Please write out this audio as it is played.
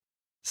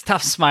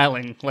Stop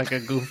smiling like a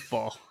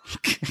goofball.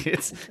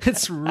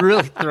 It's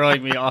really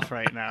throwing me off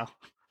right now.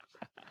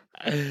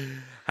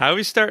 How are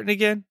we starting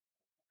again?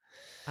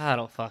 I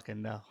don't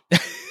fucking know.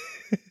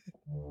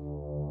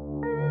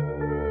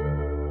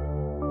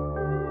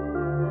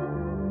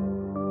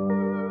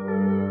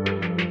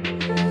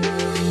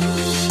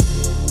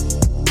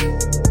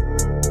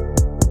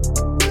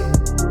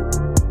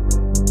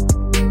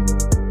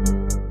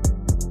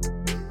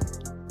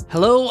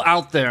 Hello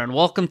out there, and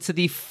welcome to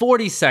the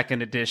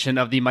 42nd edition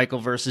of the Michael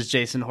vs.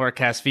 Jason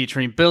Horrorcast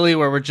featuring Billy,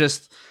 where we're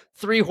just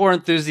three horror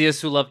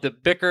enthusiasts who love to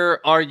bicker,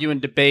 argue,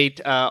 and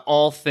debate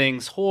all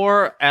things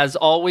horror. As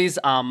always,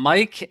 I'm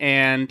Mike,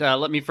 and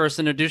let me first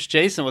introduce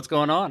Jason. What's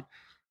going on?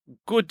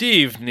 Good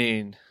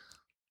evening.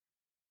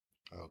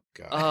 Oh,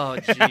 God.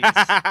 Oh,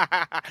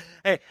 jeez.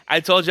 Hey, I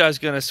told you I was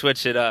going to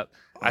switch it up.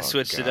 I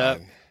switched it up.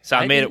 So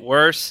I made it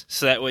worse,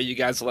 so that way you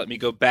guys will let me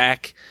go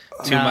back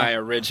to my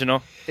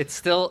original. It's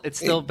still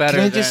better.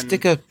 Can I just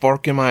stick a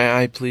fork in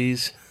my eye,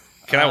 please?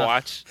 Can I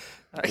watch?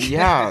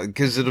 Yeah,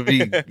 because it'll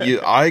be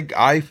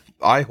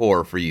I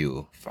horror for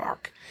you.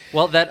 Fuck.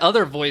 Well, that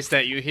other voice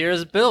that you hear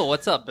is Bill.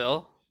 What's up,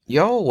 Bill?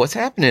 Yo, what's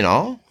happening,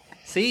 all?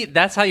 See,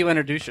 that's how you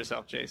introduce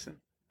yourself, Jason.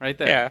 Right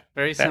there. Yeah,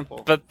 very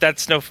simple. But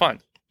that's no fun.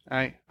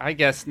 I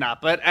guess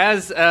not. But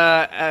as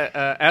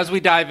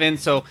we dive in,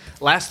 so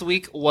last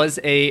week was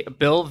a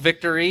Bill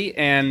victory,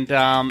 and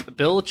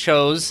Bill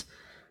chose.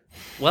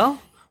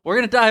 Well, we're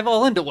gonna dive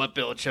all into what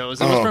Bill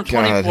chose. It was from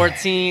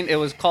 2014. It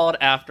was called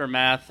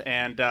Aftermath,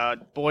 and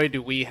boy,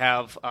 do we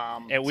have.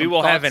 And we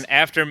will have an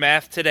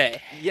aftermath today.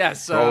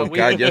 Yes.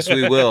 Yes,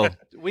 we will.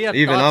 We have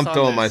Even I'm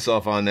throwing this.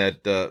 myself on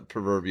that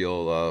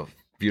proverbial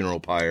funeral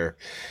pyre.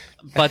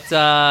 But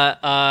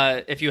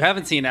if you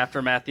haven't seen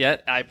Aftermath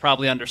yet, I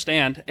probably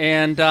understand.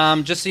 And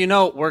just so you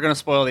know, we're going to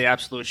spoil the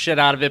absolute shit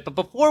out of it. But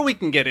before we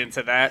can get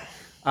into that,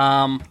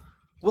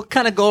 we'll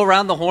kind of go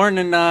around the horn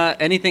and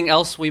anything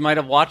else we might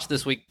have watched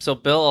this week. So,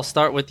 Bill, I'll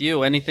start with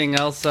you. Anything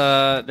else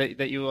that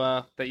you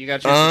got a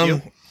chance to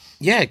view?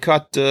 Yeah, I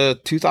caught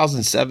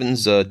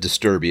 2007's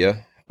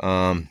Disturbia.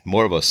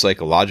 More of a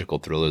psychological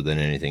thriller than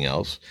anything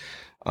else.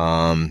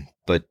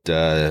 But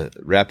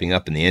wrapping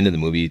up in the end of the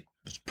movie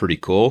was pretty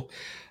cool.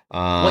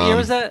 What year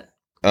was that?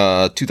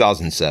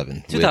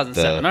 2007.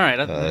 2007. With, all right.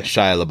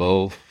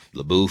 Shia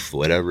LaBeouf,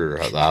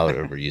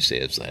 whatever you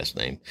say his last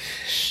name.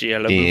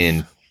 Shia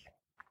LaBeouf.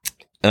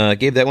 And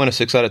gave that one a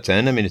 6 out of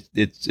 10. I mean,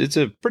 it's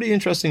a pretty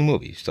interesting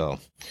movie. So,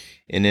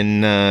 and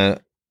then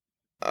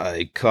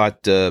I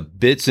caught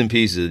bits and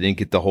pieces. I didn't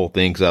get the whole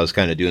thing because I was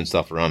kind of doing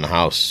stuff around the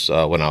house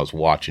when I was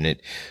watching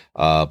it.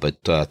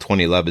 But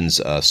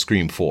 2011's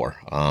Scream 4,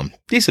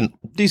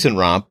 decent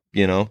romp,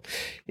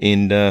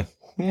 and.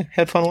 Yeah,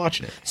 had fun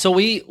watching it. So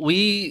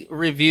we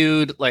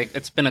reviewed, like,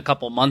 it's been a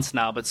couple months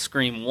now, but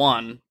Scream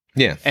 1.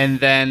 Yeah. And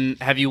then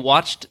have you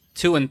watched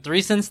 2 and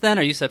 3 since then,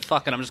 or you said,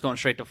 fuck it, I'm just going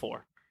straight to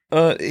 4?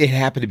 It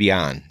happened to be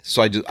on.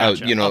 So I just,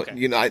 Gotcha.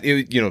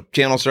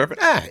 channel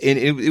surfing. And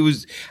it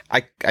was,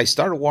 I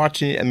started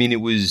watching it. I mean,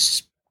 it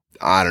was,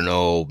 I don't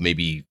know,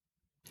 maybe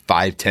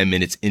 5-10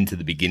 minutes into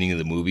the beginning of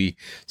the movie.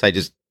 So I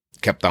just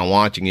kept on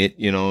watching it,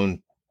 and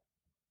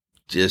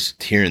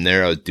just here and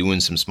there, I was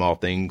doing some small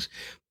things,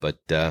 but,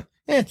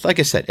 like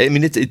I said, I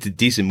mean, it's a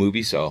decent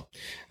movie. So,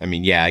 I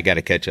mean, yeah, I got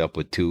to catch up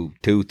with 2,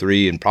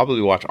 3, and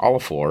probably watch all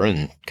of 4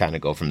 and kind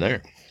of go from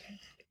there.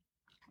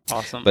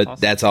 Awesome. But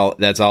awesome.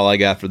 That's all I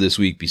got for this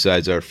week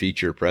besides our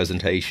feature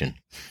presentation.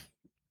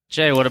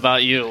 Jay, what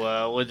about you?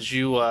 What did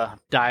you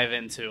dive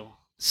into?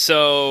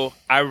 So,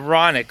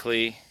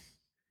 ironically,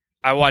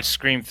 I watched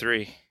Scream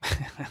 3.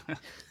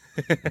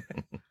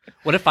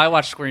 What if I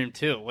watched Scream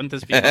 2? Wouldn't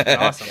this be fucking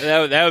awesome?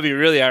 That would be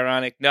really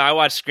ironic. No, I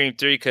watched Scream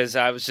 3 because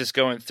I was just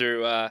going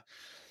through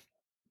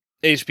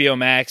HBO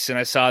Max, and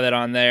I saw that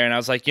on there, and I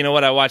was like, you know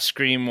what? I watched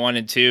Scream 1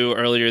 and 2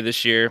 earlier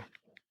this year.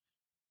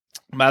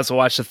 Might as well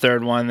watch the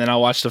third one, then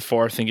I'll watch the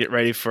fourth and get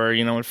ready for,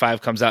 when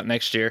 5 comes out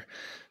next year.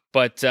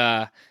 But,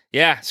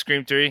 yeah,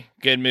 Scream 3,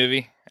 good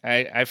movie.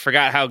 I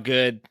forgot how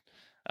good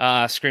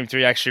Scream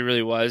 3 actually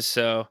really was.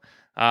 So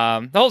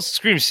the whole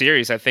Scream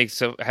series, I think,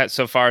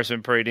 so far has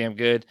been pretty damn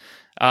good.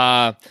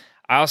 I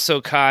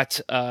also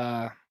caught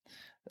a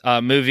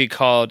movie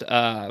called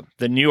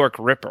The New York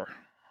Ripper.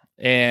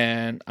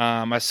 And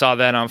I saw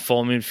that on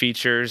Full Moon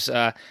Features.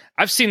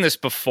 I've seen this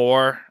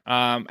before.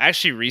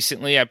 Actually,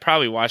 recently, I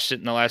probably watched it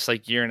in the last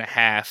year and a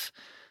half.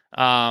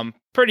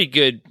 Pretty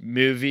good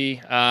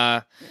movie.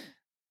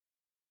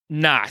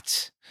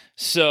 Not.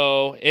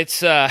 So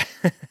it's. Did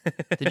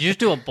you just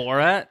do a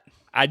Borat?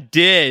 I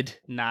did.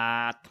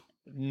 Not.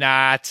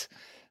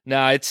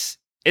 No,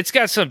 it's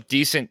got some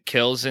decent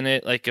kills in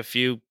it, like a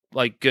few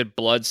good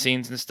blood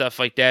scenes and stuff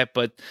like that.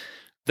 But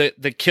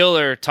the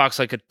killer talks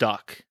like a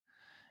duck.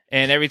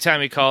 And every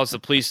time he calls the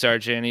police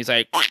sergeant, he's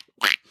like,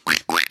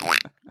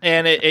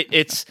 and it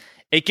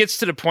gets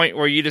to the point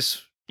where you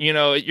just,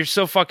 you're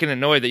so fucking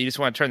annoyed that you just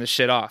want to turn the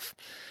shit off,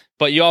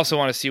 but you also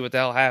want to see what the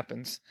hell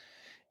happens.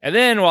 And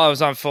then while I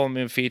was on Full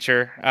Moon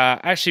Feature, I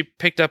actually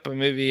picked up a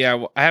movie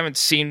I haven't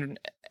seen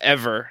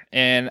ever,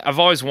 and I've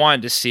always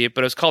wanted to see it,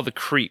 but it was called The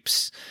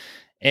Creeps.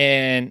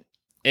 and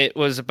it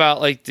was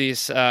about like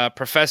this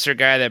professor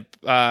guy that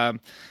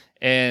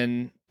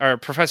or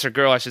professor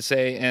girl, I should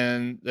say,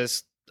 and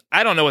this,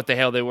 I don't know what the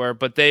hell they were,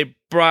 but they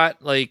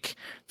brought like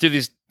through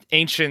these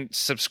ancient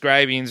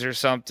subscribings or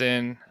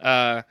something,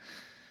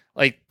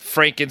 like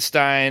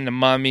Frankenstein, the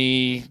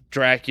Mummy,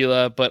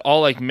 Dracula, but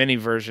all like mini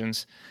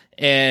versions,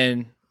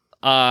 and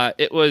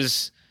it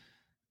was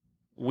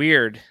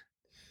weird.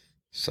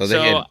 So they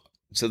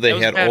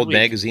had old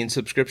magazine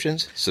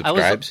subscriptions,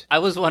 subscribes. I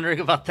was wondering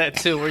about that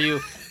too. Were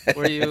you I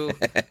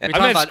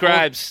meant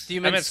scribes. Do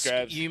you mean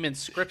scribes? You meant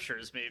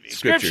scriptures, maybe?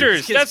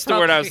 Scriptures. That's the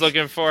word I was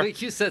looking for.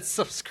 You said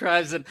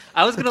subscribes, and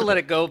I was going to let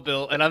it go,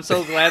 Bill. And I'm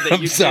so glad that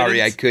I'm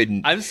sorry, I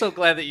couldn't. I'm so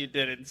glad that you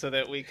didn't, so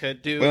that we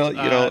could do. Well,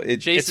 you know,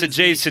 it's a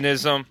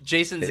Jasonism.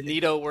 Jason's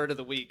Nito word of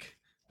the week.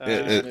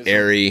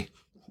 Airy,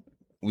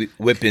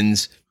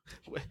 whippins,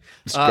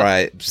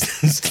 scribes.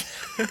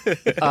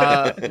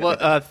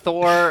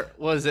 Thor,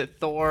 was it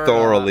Thor?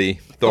 Thoroughly.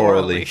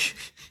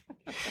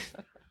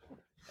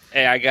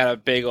 Hey, I got a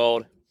big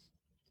old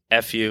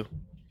F you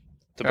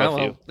to both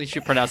you. At least you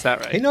pronounced that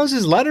right. He knows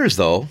his letters,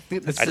 though.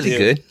 That's pretty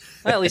good.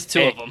 Well, at least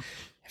two of them.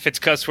 If it's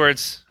cuss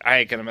words, I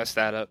ain't gonna mess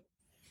that up.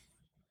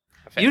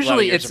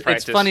 Usually, it's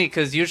funny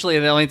because usually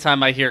the only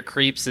time I hear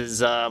creeps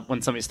is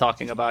when somebody's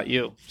talking about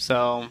you.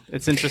 So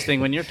it's interesting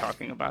when you're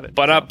talking about it.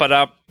 But up.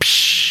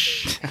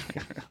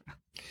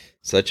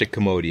 Such a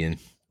commodian.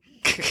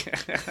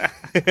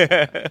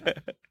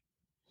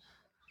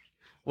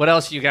 What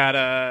else you got?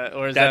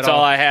 Or is That's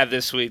all I have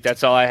this week.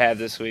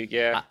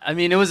 Yeah. I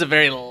mean, it was a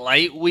very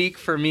light week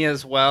for me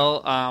as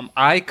well.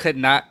 I could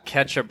not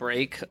catch a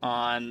break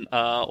on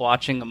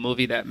watching a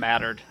movie that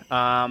mattered.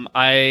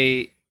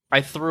 I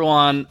threw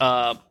on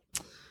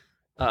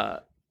one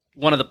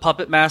of the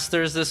Puppet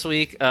Masters this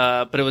week,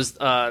 but it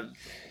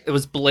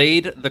was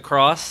Blade: The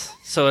Cross,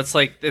 so it's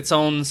like its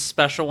own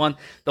special one.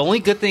 The only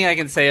good thing I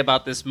can say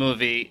about this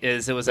movie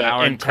is it was an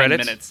hour and 10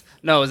 minutes.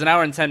 No, it was an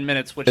hour and 10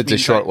 minutes, which it's a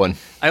short one.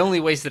 I only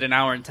wasted an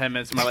hour and 10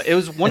 minutes of my life. It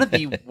was one of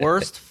the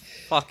worst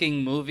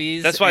fucking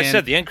movies. That's why I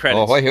said the end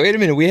credits. Oh, wait a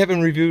minute. We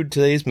haven't reviewed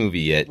today's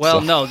movie yet.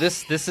 Well, no,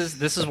 this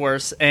is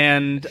worse.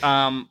 And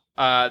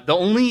the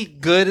only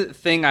good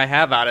thing I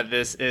have out of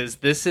this is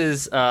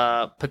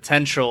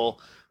potential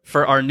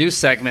for our new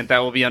segment that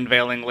we'll be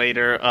unveiling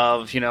later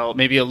of,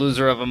 maybe a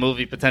loser of a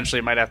movie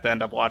potentially might have to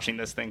end up watching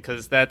this thing,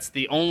 because that's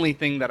the only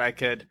thing that I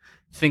could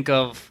think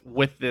of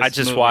with this I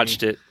just movie.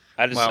 watched it.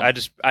 I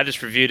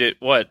just reviewed it,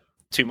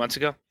 2 months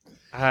ago?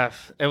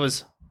 It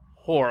was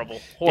horrible.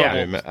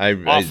 Yeah,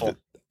 awful.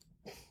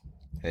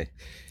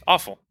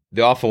 Awful.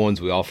 The awful ones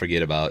we all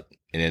forget about,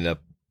 and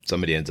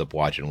somebody ends up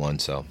watching one,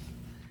 so...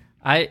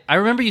 I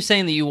remember you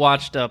saying that you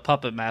watched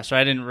Puppet Master.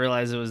 I didn't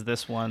realize it was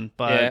this one,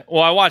 but... Yeah.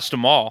 Well, I watched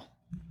them all.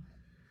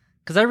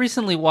 Because I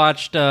recently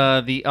watched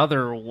the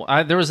other...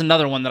 there was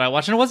another one that I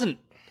watched, and it wasn't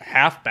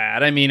half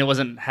bad. I mean, it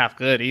wasn't half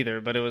good either,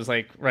 but it was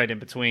like right in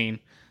between.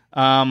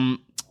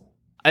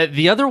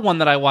 The other one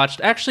that I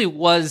watched actually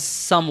was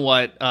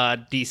somewhat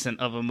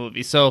decent of a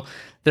movie. So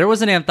there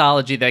was an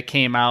anthology that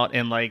came out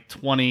in like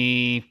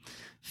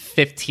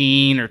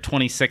 2015 or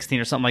 2016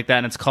 or something like that,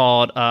 and it's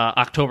called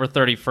October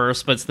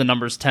 31st, but it's the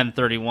numbers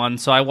 1031.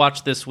 So I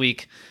watched this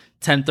week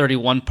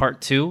 1031 Part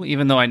 2,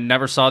 even though I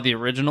never saw the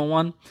original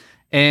one.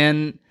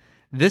 And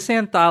this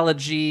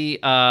anthology,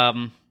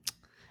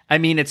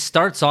 it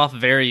starts off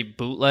very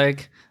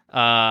bootleg,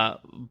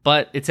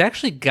 but it's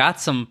actually got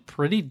some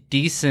pretty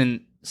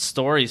decent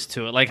stories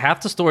to it. Like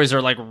half the stories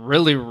are like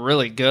really,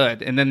 really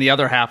good, and then the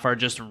other half are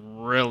just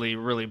really,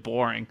 really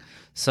boring.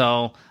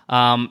 So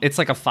it's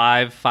like a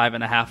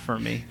 5.5 for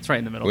me. It's right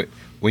in the middle.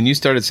 When you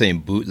started saying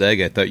bootleg,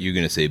 I thought you were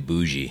going to say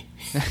bougie.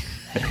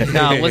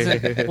 No,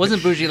 it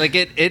wasn't bougie. Like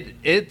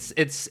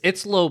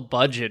it's low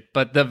budget,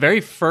 but the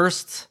very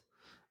first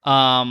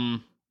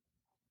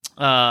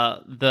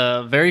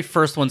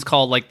one's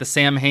called like the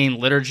Sam Hain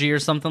Liturgy or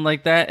something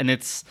like that, and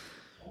it's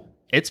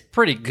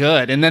pretty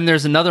good. And then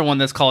there's another one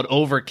that's called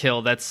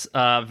Overkill that's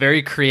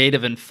very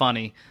creative and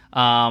funny.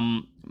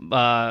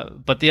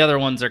 But the other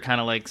ones are kind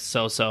of like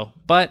so-so.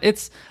 But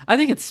I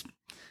think it's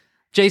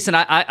Jason.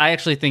 I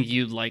actually think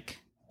you'd like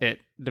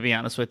it, to be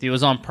honest with you. It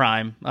was on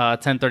Prime,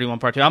 1031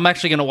 Part 2. I'm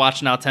actually going to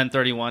watch now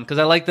 1031 because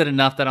I liked it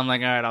enough that I'm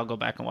like, all right, I'll go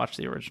back and watch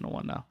the original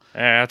one now.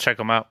 Yeah, I'll check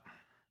them out.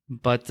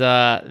 But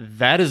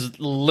that is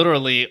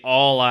literally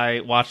all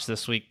I watched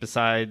this week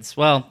besides,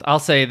 well, I'll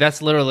say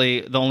that's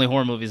literally the only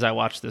horror movies I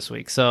watched this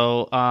week.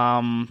 So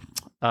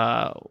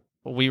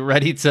we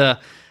ready to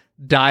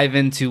dive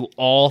into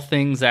all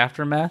things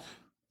Aftermath?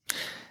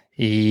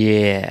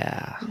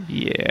 Yeah.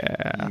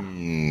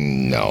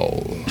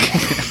 No.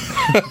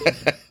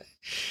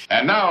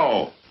 And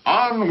now,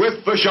 on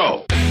with the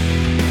show.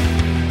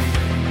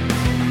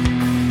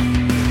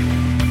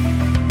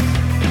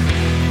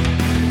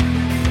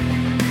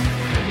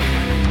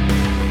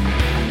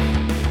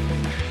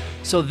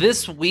 So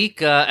this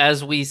week,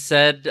 as we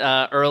said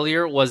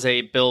earlier, was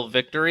a Bill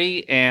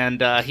victory,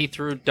 and he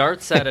threw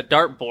darts at a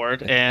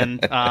dartboard. And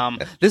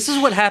this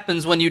is what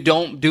happens when you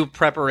don't do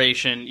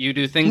preparation. You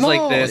do things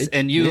like this,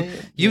 and you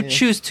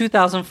choose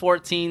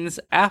 2014's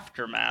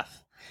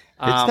Aftermath.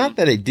 It's not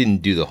that I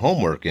didn't do the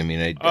homework. I mean,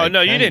 you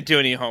didn't do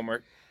any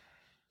homework.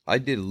 I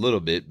did a little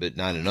bit, but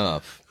not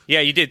enough. Yeah,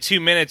 you did 2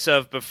 minutes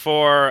of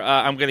before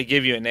I'm going to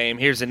give you a name.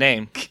 Here's a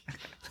name.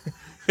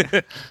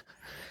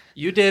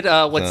 You did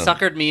what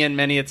suckered me in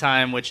many a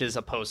time, which is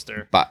a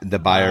poster. The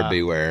buyer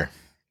beware.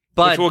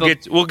 But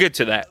we'll get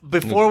to that.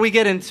 Before we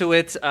get into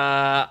it,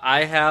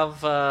 I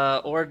have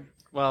I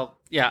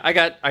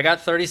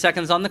got 30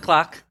 seconds on the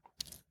clock,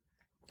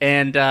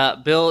 and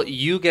Bill,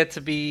 you get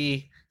to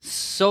be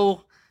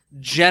so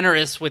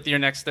generous with your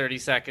next 30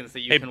 seconds that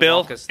you can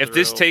Bill, walk us through. if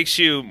this takes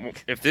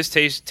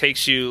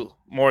you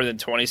more than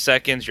 20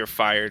 seconds, you're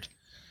fired.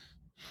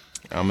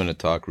 I'm going to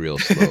talk real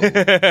slow. All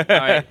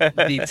right,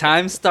 the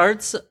time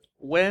starts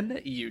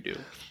when you do.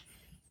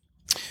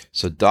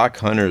 So Doc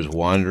Hunter is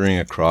wandering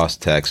across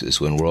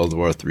Texas when World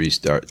War III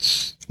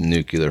starts.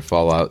 Nuclear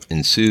fallout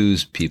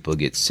ensues. People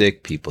get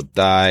sick. People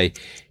die.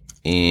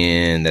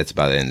 And that's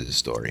about the end of the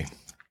story.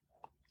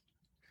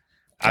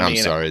 I'm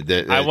sorry.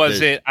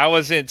 I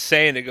wasn't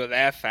saying to go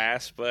that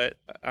fast, but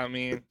I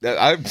mean,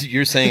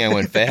 you're saying I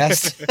went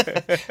fast,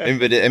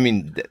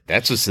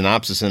 that's a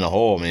synopsis in a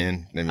whole,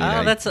 man.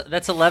 I mean,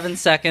 that's 11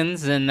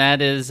 seconds, and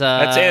that is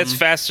it's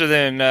faster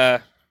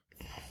than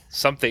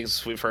some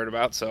things we've heard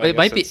about. So it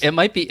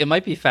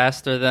might be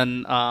faster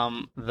than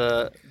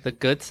the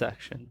good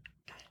section.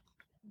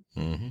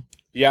 Mm-hmm.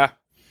 Yeah,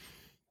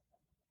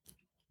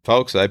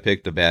 folks, I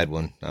picked a bad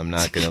one. I'm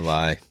not gonna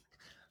lie.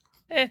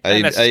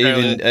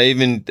 I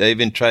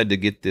even tried to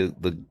get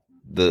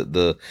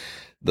the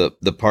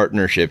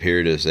partnership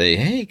here to say,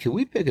 hey, can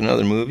we pick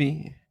another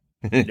movie?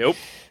 Nope.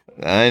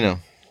 I know.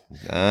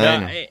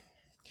 I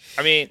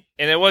mean,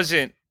 and it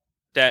wasn't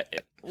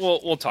that.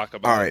 We'll talk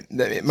about. All right.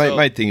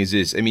 My thing is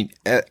this. I mean,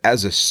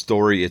 as a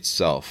story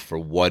itself, for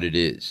what it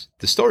is,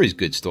 the story's a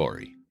good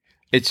story.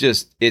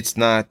 It's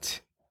not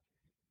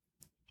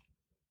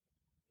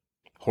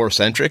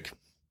horror-centric,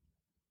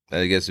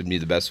 I guess would be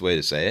the best way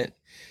to say it.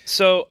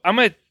 So I'm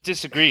going to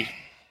disagree.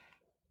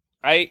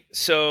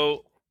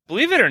 So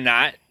believe it or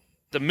not,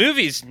 the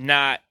movie's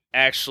not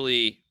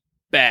actually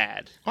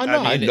bad. I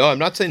know. I'm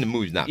not saying the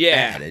movie's not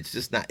bad. It's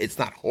just not. It's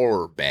not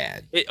horror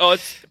bad.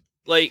 It's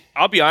like,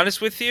 I'll be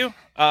honest with you.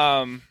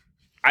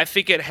 I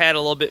think it had a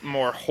little bit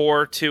more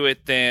horror to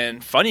it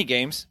than Funny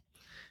Games,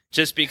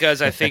 just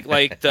because I think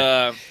like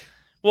hear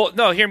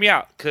me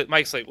out. 'Cause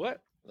Mike's like, what?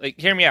 Like,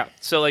 hear me out.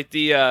 So like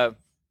the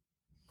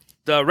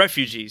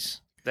refugees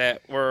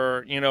that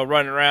were,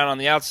 running around on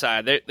the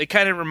outside, they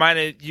kind of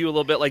reminded you a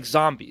little bit like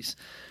zombies.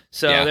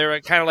 So they were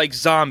kind of like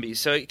zombies.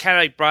 So it kind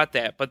of like brought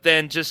that. But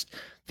then just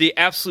the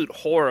absolute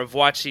horror of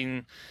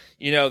watching,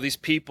 these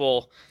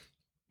people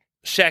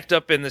shacked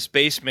up in this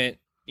basement.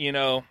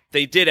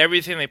 They did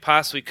everything they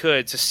possibly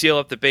could to seal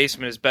up the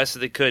basement as best as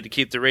they could to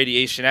keep the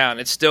radiation out,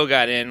 and it still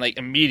got in like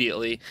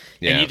immediately.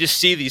 Yeah. And you just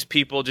see these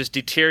people just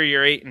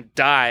deteriorate and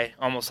die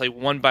almost like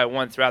one by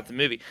one throughout the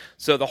movie.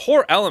 So the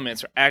horror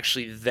elements are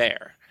actually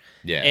there.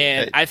 Yeah.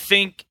 And I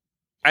think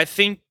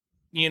when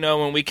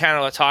we kind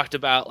of talked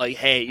about like,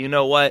 hey, you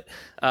know what?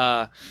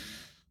 That's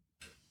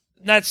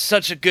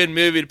such a good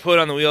movie to put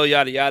on the wheel,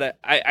 yada yada.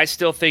 I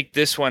still think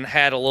this one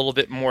had a little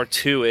bit more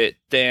to it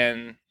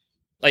than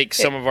like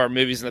some of our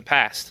movies in the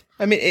past.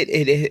 I mean,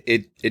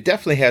 it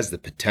definitely has the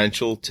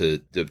potential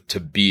to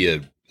be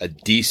a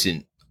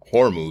decent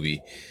horror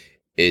movie.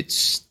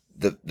 It's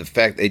the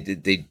fact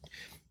they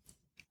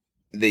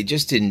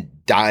just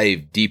didn't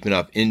dive deep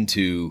enough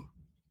into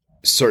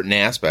certain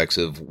aspects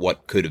of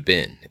what could have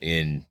been,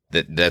 and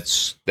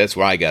that's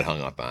where I got hung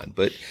up on.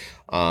 But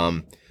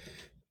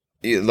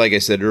like I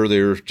said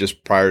earlier,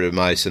 just prior to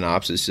my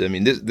synopsis, I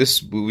mean,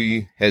 this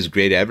movie has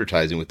great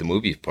advertising with the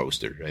movie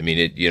poster. I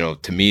mean,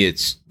 to me,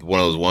 it's one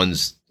of those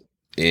ones,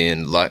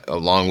 and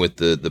along with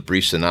the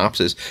brief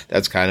synopsis,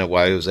 that's kind of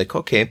why I was like,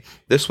 okay,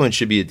 this one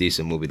should be a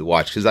decent movie to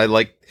watch, because I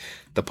like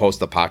the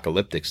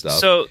post-apocalyptic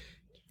stuff,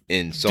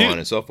 and so on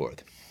and so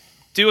forth.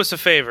 Do us a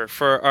favor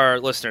for our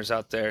listeners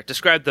out there.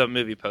 Describe the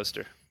movie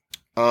poster.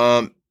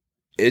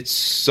 It's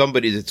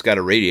somebody that's got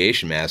a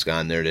radiation mask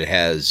on there that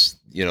has,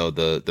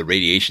 the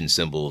radiation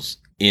symbols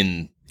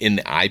in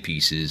the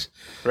eyepieces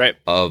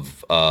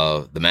of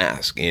the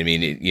mask. I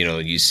mean,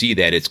 you see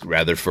that it's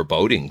rather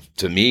foreboding.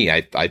 To me,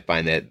 I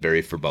find that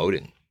very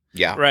foreboding.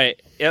 Yeah.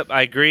 Right. Yep,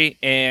 I agree.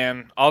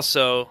 And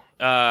also,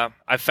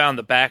 I found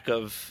the back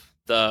of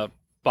the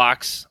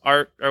box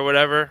art or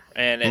whatever,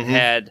 and it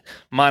had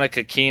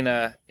Monica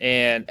Keena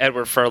and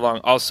Edward Furlong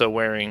also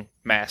wearing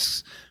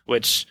masks,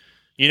 which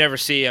you never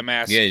see a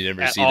mask you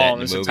never at see all that in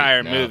this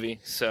entire movie.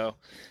 So,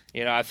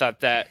 I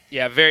thought that,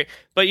 but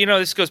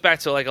this goes back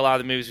to like a lot of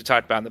the movies we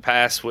talked about in the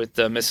past with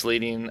the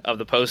misleading of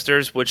the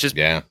posters, which is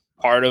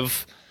part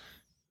of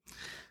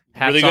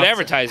really good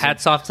advertising.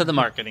 Hats off to the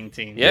marketing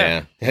team.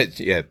 Yeah.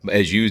 Yeah.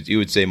 As you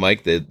would say,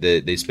 Mike, that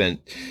they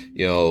spent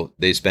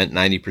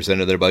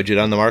 90% of their budget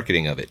on the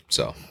marketing of it.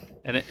 So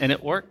and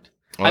it worked.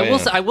 Oh,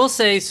 I will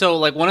say so.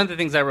 Like one of the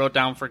things I wrote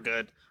down for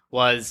good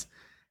was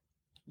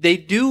they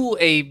do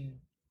a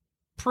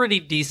pretty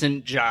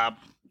decent job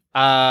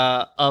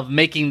of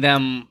making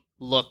them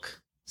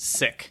look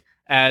sick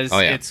as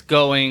it's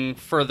going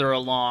further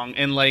along,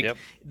 and like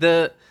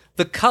the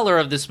color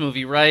of this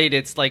movie, right?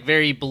 It's like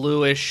very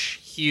bluish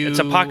hue. It's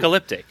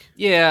apocalyptic.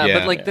 Yeah,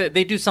 but like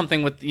they do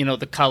something with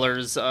the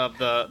colors of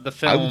the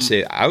film. I would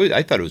say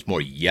I thought it was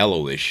more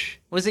yellowish.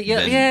 Was it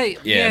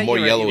more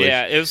you're yellowish.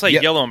 Yeah, it was like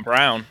yellow and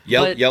brown.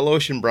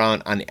 Yellowish and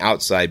brown on the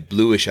outside,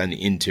 bluish on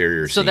the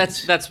interior. So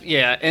scenes. that's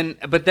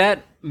but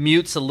that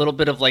mutes a little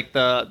bit of like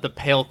the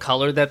pale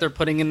color that they're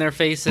putting in their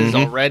faces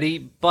already.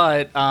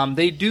 But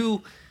they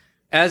do,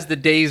 as the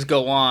days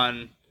go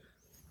on,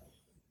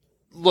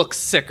 look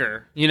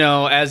sicker,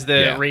 as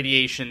the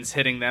radiation's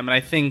hitting them, and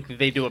I think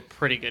they do a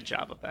pretty good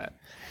job of that.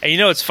 And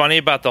what's funny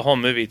about the whole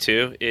movie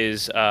too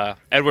is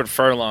Edward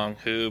Furlong,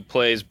 who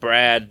plays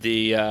Brad,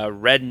 the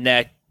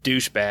redneck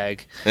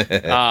douchebag.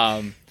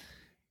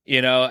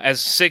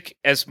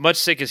 As much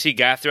sick as he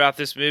got throughout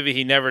this movie,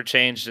 he never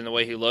changed in the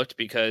way he looked,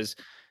 because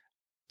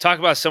talk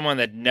about someone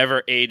that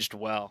never aged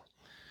well.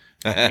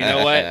 You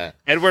know what?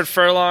 Edward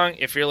Furlong,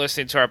 if you're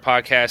listening to our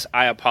podcast,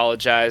 I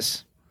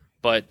apologize,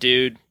 but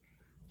dude,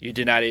 you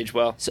did not age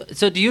well.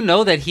 So do you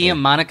know that he and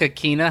Monica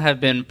Keena have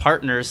been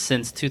partners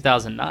since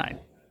 2009?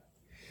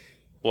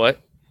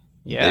 What?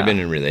 Yeah. They've been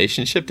in a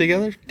relationship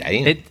together?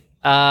 Dang.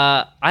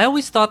 I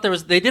always thought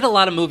they did a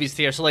lot of movies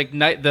together. So like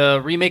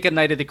the remake of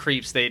Night of the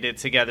Creeps they did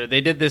together.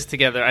 They did this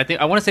together.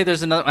 I want to say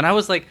there's another, and I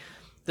was like,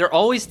 they're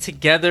always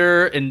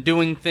together and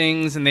doing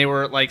things, and they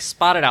were like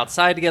spotted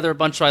outside together a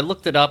bunch. So I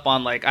looked it up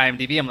on like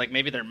IMDb. I'm like,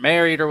 maybe they're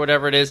married or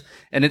whatever it is,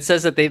 and it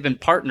says that they've been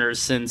partners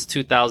since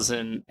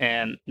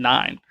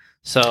 2009.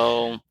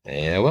 So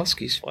yeah, well,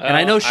 skis. And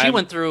I know she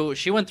went through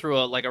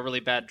a really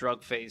bad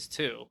drug phase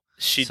too.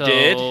 She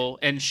did,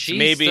 and she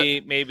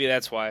maybe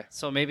that's why.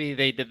 So maybe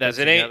they did that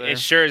together. It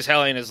sure as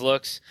hell ain't his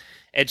looks.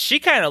 And she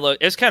kind of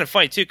looked. It's kind of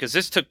funny too, because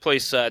this took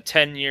place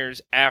 10 years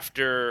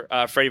after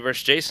Freddy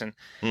vs. Jason,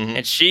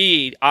 and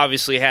she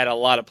obviously had a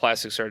lot of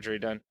plastic surgery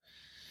done.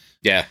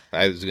 Yeah,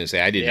 I was going to say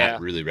I did not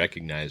really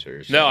recognize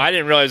her. So. No, I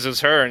didn't realize it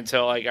was her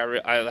until like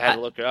I had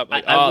to look her up.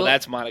 Like,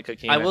 that's Monica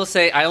Keena. I will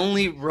say I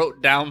only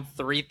wrote down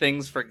 3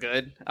 things for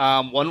good.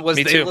 One was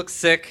they look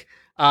sick.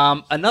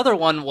 Another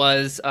one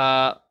was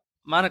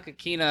Monica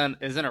Keena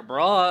is in her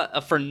bra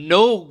for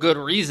no good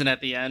reason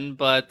at the end,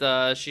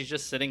 but she's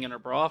just sitting in her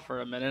bra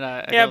for a minute.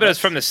 But it's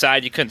from the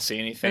side; you couldn't see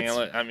anything.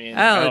 I mean,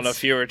 I don't know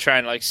if you were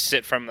trying to like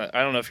sit from the.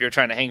 I don't know if you were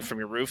trying to hang from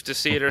your roof to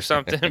see it or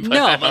something. But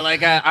no, but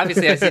like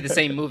obviously I see the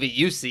same movie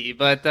you see,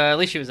 but at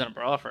least she was in a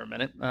bra for a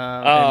minute.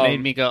 It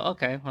made me go,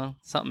 okay, well,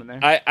 something in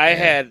there. I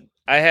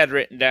had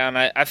written down.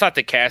 I thought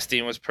the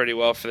casting was pretty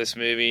well for this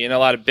movie, and a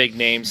lot of big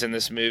names in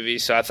this movie,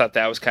 so I thought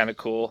that was kind of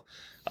cool.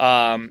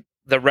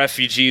 The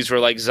refugees were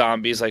like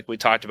zombies, like we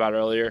talked about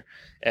earlier.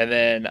 And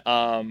then,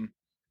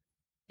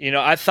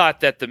 I thought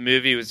that the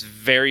movie was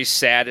very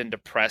sad and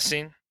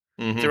depressing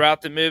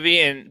throughout the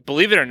movie. And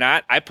believe it or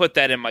not, I put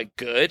that in my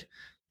good,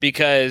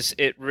 because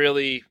it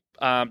really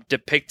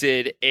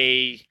depicted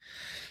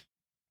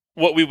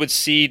what we would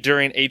see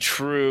during a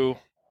true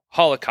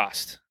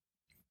Holocaust.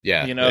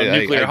 Yeah.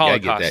 Nuclear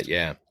Holocaust. I get that,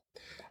 yeah.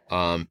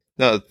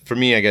 No, for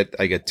me, I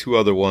got 2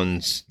 other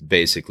ones.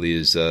 Basically,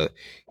 is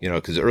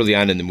because early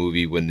on in the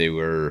movie when they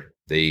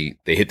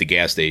hit the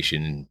gas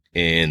station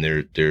and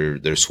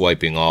they're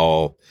swiping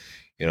all,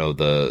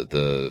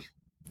 the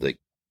like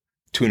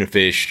tuna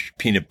fish,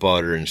 peanut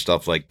butter and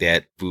stuff like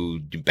that,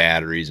 food,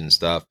 batteries and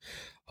stuff.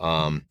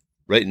 Right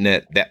in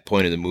that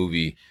point of the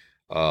movie,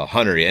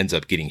 Hunter ends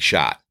up getting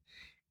shot,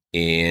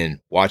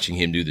 and watching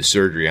him do the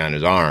surgery on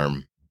his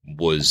arm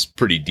was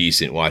pretty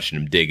decent. Watching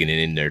him digging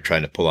in there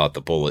trying to pull out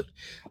the bullet.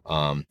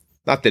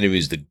 Not that it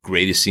was the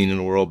greatest scene in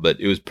the world, but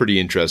it was pretty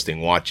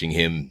interesting watching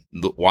him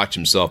watch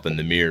himself in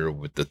the mirror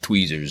with the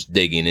tweezers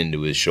digging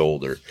into his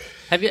shoulder.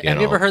 Have you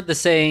ever heard the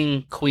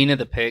saying "Queen of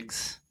the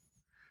Pigs"?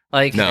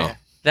 Like, no.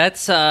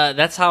 That's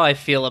how I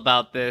feel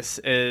about this.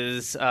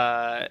 Is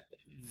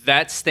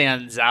that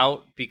stands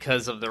out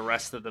because of the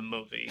rest of the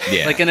movie.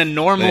 Yeah. Like in a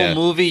normal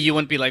movie, you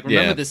wouldn't be like,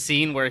 remember the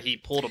scene where he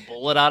pulled a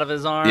bullet out of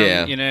his arm?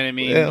 Yeah. You know what I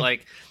mean? Yeah.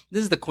 Like,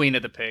 this is the Queen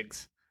of the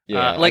Pigs.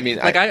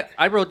 Yeah,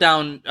 I wrote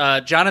down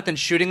Jonathan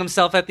shooting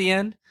himself at the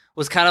end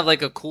was kind of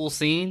like a cool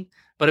scene,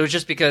 but it was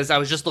just because I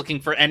was just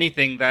looking for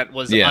anything that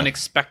was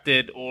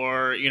unexpected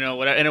or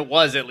whatever, and it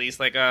was at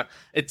least like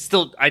it's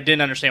still I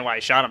didn't understand why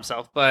he shot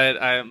himself,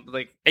 but I'm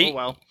like, oh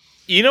well.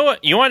 You know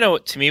what? You want to know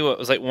to me what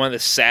was like one of the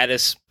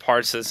saddest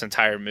parts of this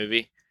entire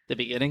movie? The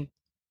beginning.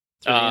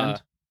 To the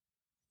end?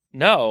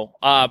 No,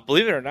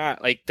 believe it or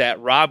not, like that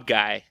Rob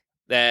guy,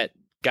 the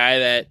guy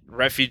that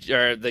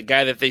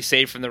they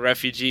saved from the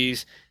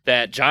refugees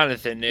that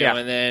Jonathan knew,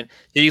 and then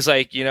he's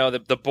like,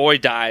 the boy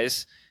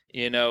dies,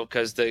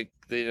 because the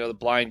the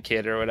blind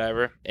kid or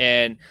whatever,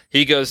 and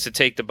he goes to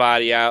take the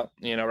body out.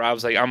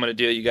 Rob's like, I'm going to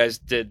do it. You guys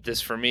did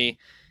this for me.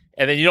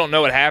 And then you don't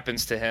know what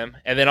happens to him.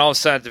 And then all of a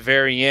sudden at the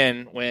very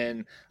end,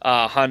 when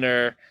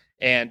Hunter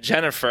and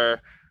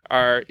Jennifer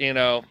are,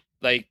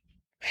 like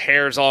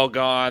hair's all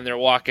gone, they're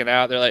walking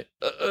out, they're like,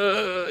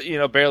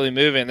 barely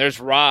moving. There's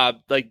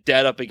Rob like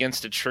dead up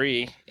against a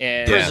tree.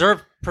 And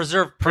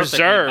Preserved perfectly,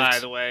 by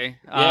the way.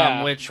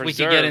 Which we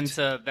could get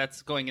into.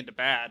 That's going into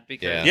bad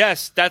because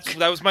yes, that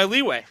was my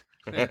leeway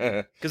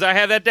because I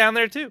had that down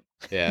there too.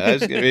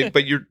 Yeah,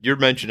 but you're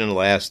mentioning the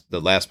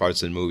last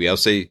parts of the movie. I'll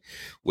say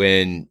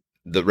when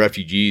the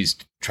refugees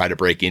try to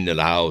break into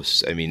the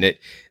house. I mean,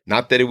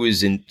 not that it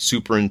was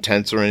super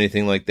intense or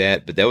anything like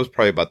that, but that was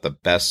probably about the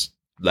best.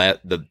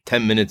 The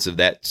 10 minutes of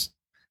that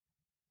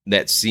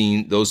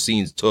scene, those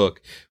scenes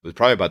took was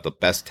probably about the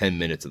best 10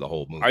 minutes of the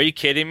whole movie. Are you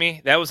kidding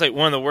me? That was like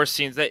one of the worst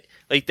scenes. That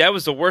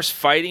was the worst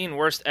fighting,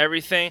 worst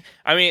everything.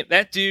 I mean,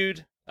 that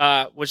dude,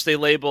 which they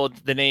labeled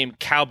the name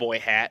Cowboy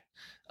Hat,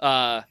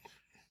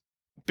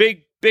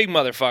 big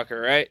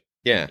motherfucker, right?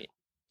 Yeah.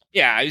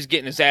 Yeah, he was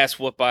getting his ass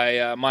whooped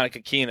by Monica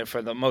Keena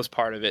for the most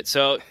part of it.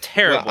 So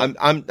terrible.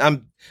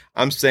 Well,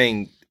 I'm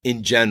saying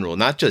in general,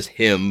 not just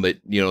him, but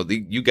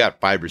you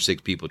got 5 or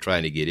 6 people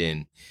trying to get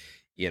in,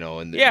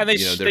 and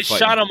they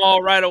shot them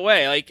all right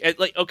away.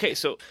 Like okay,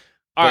 so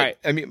all right.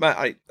 I mean,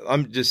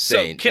 I'm just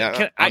saying.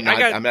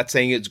 I'm not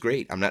saying it's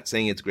great. I'm not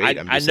saying it's great.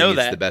 I'm just saying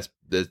it's the best.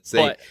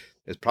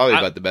 It's probably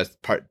about the best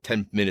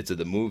 10 minutes of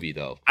the movie,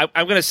 though. I'm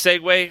going to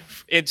segue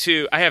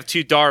into. I have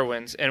 2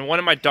 Darwins, and one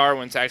of my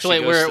Darwins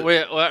actually. So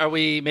wait, are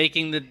we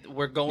making the?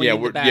 We're going. Yeah,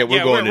 we're bad. Yeah,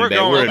 we're going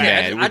bad. We're in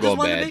bad. I just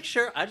want to make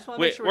sure.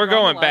 We're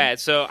going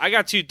bad. So I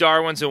got 2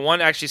 Darwins, and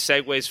one actually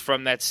segues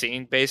from that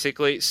scene,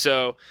 basically.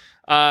 So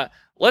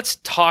let's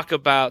talk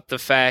about the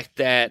fact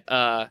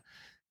that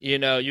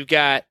you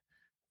got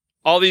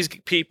all these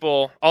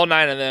people, all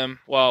 9 of them.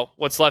 Well,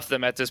 what's left of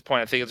them at this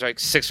point? I think it's like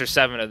 6 or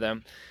 7 of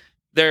them.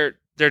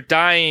 They're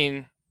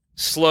dying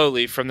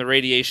slowly from the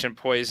radiation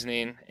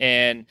poisoning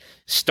and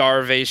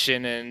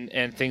starvation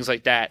and things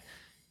like that.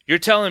 You're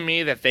telling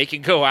me that they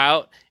can go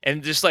out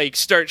and just like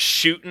start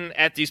shooting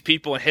at these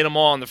people and hit them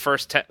all on the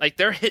first 10? Like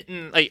they're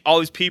hitting like all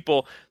these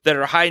people that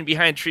are hiding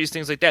behind trees,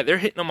 things like that. They're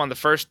hitting them on the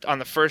first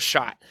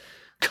shot.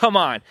 Come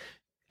on.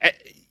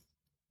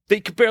 They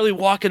could barely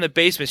walk in the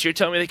basement. So you're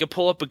telling me they could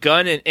pull up a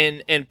gun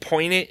and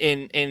point it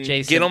and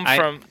Jason, get them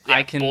from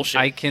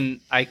bullshit.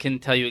 I can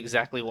tell you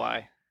exactly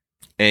why.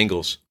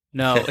 Angles.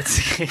 No,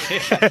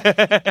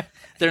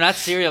 they're not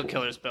serial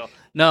killers, Bill.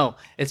 No,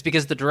 it's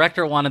because the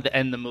director wanted to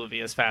end the movie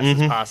as fast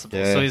as possible.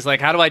 Yeah. So he's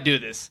like, how do I do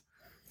this?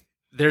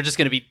 They're just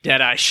going to be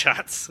dead-eye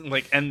shots.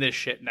 Like, end this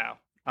shit now.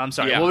 I'm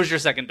sorry. Yeah. What was your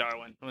second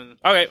Darwin?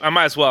 Okay, I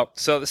might as well.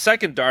 So the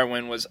second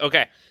Darwin was,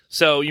 okay,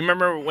 so you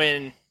remember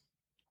when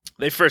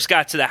they first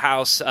got to the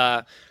house,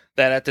 that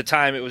at the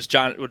time it was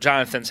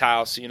Jonathan's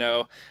house,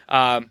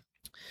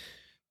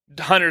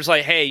 Hunter's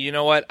like, hey, you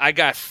know what? I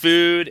got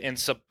food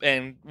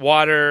and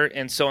water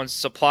and so on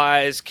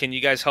supplies. Can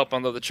you guys help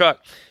unload the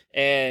truck?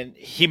 And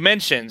he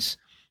mentions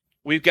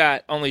we've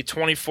got only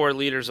 24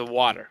 liters of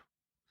water.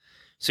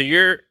 So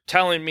you're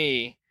telling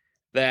me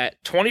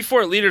that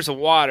 24 liters of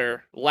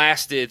water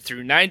lasted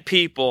through 9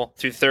 people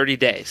through 30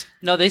 days.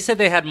 No, they said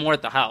they had more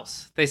at the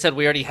house. They said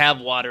we already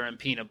have water and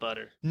peanut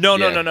butter. No.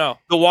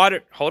 The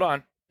water, hold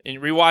on. And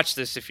rewatch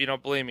this if you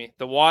don't believe me.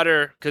 The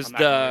water, because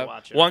the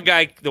one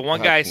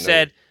guy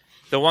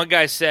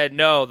said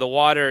no, the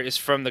water is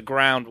from the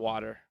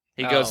groundwater.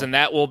 He goes, and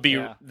that will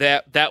be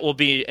that will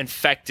be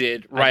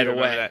infected right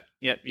away. That.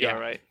 Yep, you're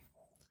right.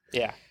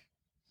 Yeah.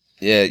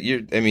 Yeah,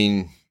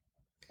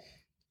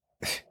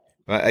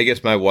 I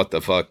guess my what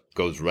the fuck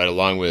goes right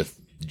along with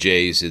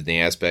Jay's in the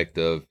aspect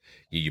of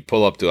you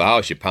pull up to a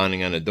house, you're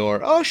pounding on the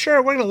door. Oh,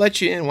 sure, we're going to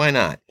let you in. Why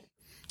not?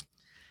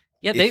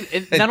 Yeah,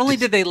 not only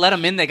did they let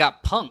him in, they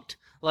got punked.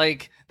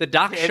 Like, the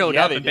doc showed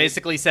up and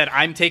basically said,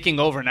 I'm taking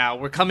over now.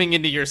 We're coming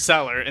into your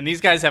cellar. And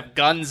these guys have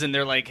guns and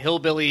they're like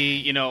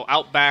hillbilly,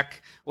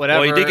 outback,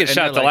 whatever. Well, he did get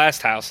shot at the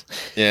last house.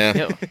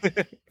 Yeah.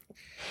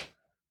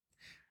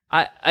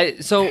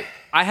 So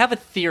I have a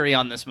theory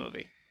on this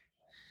movie.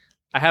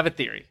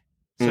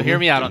 So hear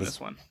me out on this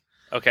one.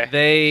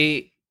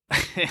 Okay.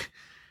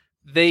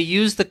 They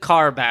use the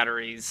car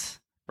batteries,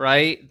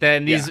 right?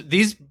 Then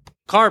these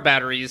car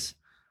batteries,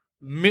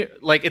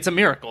 like, it's a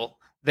miracle.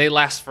 They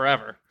last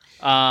forever.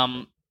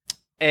 But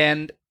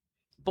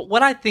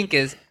what I think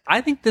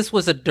this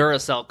was a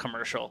Duracell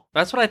commercial.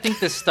 That's what I think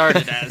this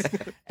started as.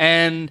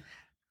 And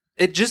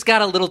it just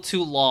got a little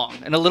too long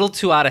and a little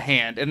too out of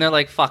hand. And they're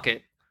like, fuck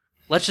it.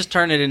 Let's just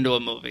turn it into a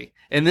movie.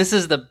 And this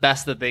is the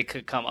best that they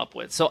could come up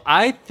with. So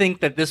I think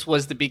that this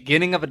was the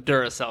beginning of a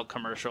Duracell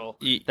commercial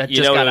that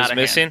just got out of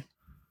missing? hand.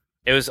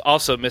 It was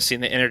also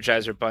missing the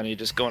Energizer Bunny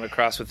just going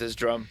across with his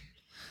drum.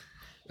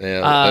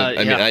 Yeah,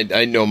 I mean,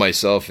 I know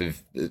myself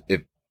if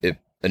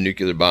a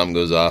nuclear bomb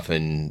goes off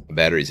and a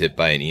battery's hit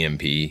by an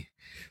EMP,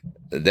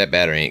 that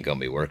battery ain't gonna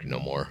be working no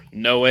more.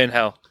 No way in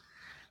hell.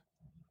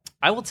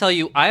 I will tell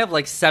you, I have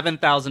like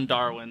 7,000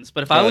 Darwins,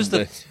 but if I was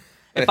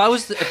if I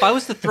was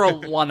to throw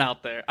one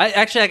out there,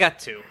 I got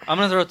two. I'm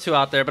gonna throw two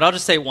out there, but I'll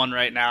just say one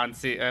right now and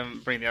see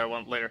bring the other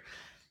one later.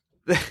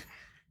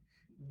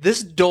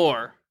 This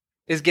door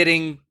is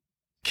getting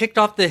kicked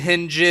off the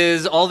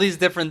hinges, all these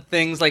different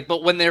things.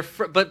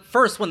 But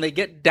first, when they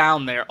get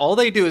down there, all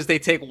they do is they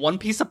take one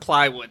piece of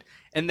plywood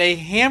and they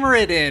hammer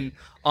it in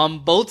on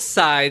both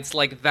sides,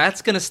 like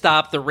that's going to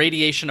stop the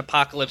radiation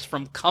apocalypse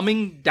from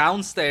coming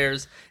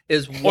downstairs.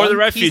 Or the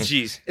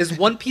refugees. Is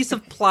one piece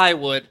of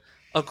plywood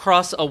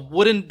across a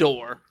wooden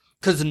door,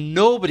 because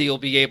nobody will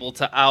be able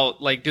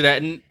to do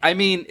that. And I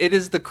mean, it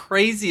is the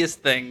craziest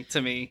thing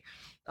to me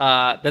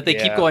that they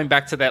keep going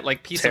back to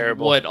that piece of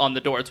wood on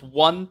the door. It's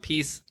one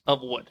piece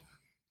of wood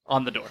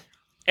on the door.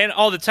 And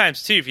all the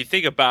times too, if you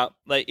think about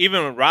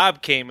even when Rob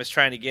was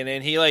trying to get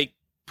in, he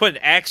put an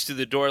axe through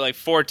the door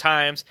 4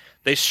 times.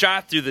 They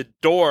shot through the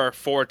door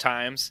 4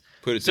 times.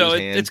 Put it through his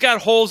hand. It's got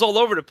holes all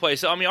over the place.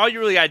 So I mean, all you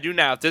really got to do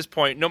now at this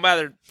point, no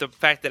matter the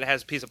fact that it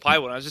has a piece of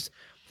plywood, is just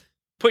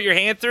put your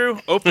hand through,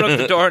 open up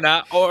the door,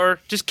 or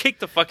just kick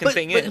the fucking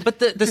thing in. But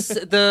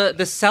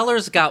the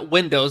cellars got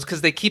windows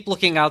because they keep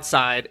looking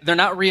outside. They're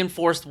not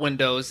reinforced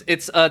windows.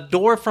 It's a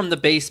door from the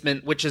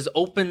basement which is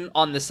open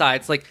on the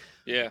sides.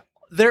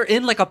 They're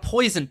in a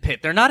poison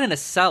pit. They're not in a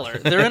cellar.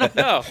 They're in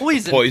a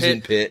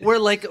poison pit where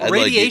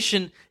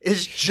radiation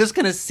is just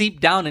going to seep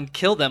down and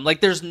kill them.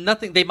 There's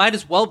nothing. They might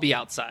as well be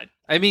outside.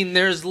 I mean,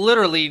 there's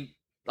literally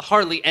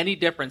hardly any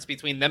difference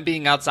between them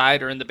being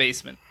outside or in the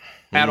basement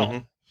at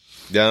all.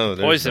 No,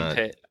 poison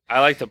pit.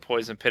 I like the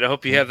poison pit. I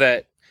hope you have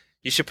that.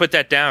 You should put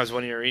that down as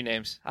one of your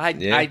renames. I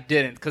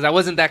didn't, because I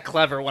wasn't that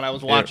clever when I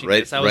was watching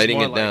this. I was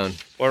writing it down.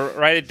 Or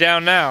write it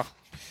down now.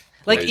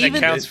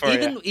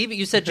 Even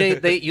you said,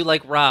 Jay, you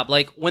like Rob.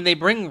 When they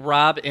bring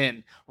Rob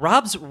in,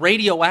 Rob's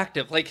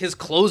radioactive. His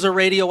clothes are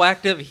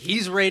radioactive.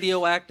 He's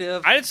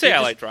radioactive. I didn't say I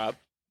liked Rob.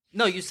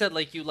 No, you said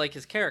you like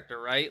his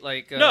character, right?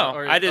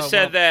 I just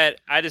said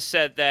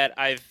that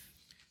I've.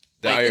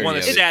 One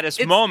of the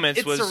saddest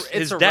moments was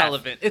his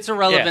irrelevant. Death. It's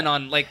irrelevant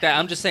on that.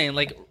 I'm just saying,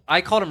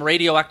 I called him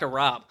Radioactive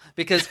Rob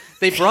because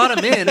they brought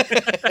him in.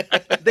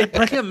 They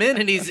bring him in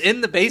and he's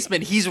in the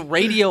basement. He's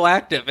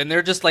radioactive, and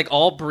they're just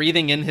all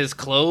breathing in his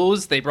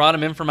clothes. They brought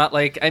him in from out.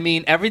 I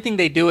mean, everything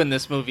they do in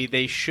this movie,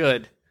 they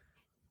should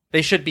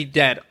be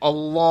dead a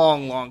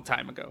long, long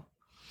time ago.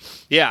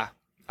 Yeah,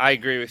 I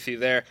agree with you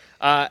there.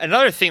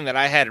 Another thing that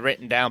I had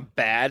written down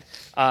bad.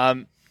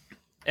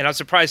 And I'm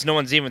surprised no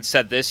one's even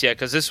said this yet,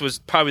 because this was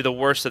probably the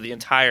worst of the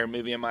entire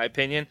movie, in my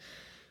opinion.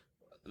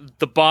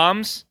 The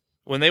bombs,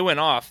 when they went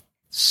off,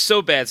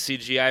 so bad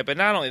CGI. But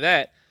not only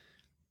that,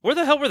 where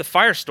the hell were the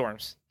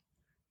firestorms?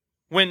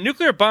 When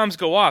nuclear bombs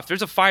go off,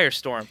 there's a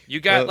firestorm. You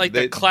got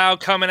the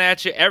cloud coming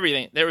at you,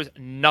 everything. There was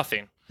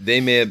nothing.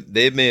 They may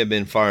have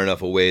been far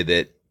enough away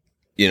that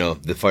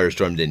the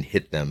firestorm didn't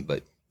hit them,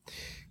 but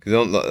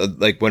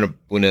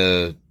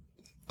when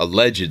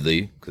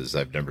allegedly, because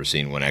I've never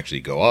seen one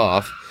actually go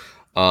off.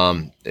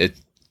 It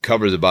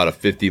covers about a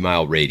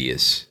 50-mile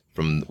radius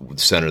from the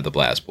center of the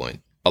blast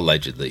point,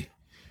 allegedly.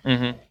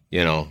 Mm-hmm.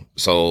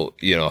 So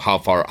how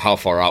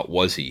far out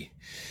was he?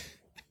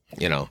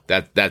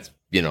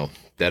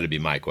 That'd be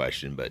my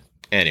question. But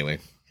anyway,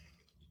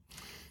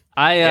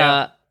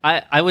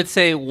 I would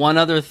say one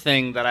other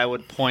thing that I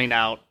would point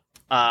out,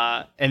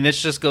 and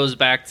this just goes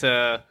back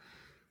to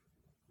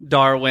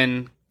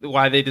Darwin,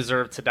 why they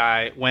deserve to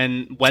die.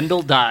 When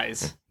Wendell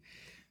dies,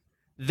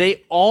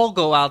 they all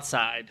go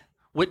outside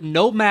with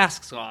no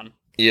masks on.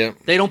 Yeah.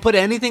 They don't put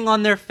anything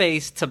on their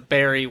face to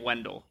bury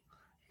Wendell.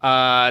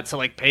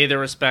 To pay their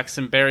respects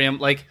and bury him.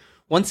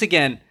 Once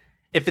again,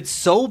 if it's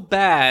so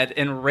bad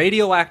and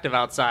radioactive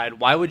outside,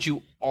 why would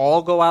you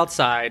all go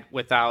outside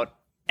without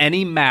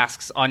any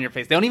masks on your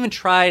face? They don't even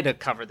try to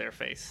cover their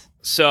face.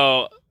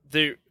 So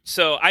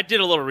I did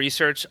a little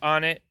research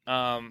on it.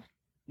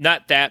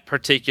 Not that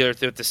particular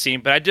with the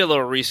scene, but I did a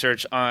little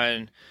research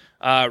on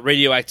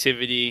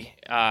radioactivity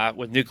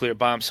with nuclear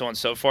bombs, so on and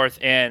so forth.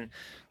 And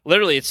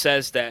literally it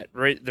says that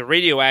the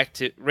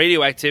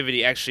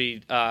radioactivity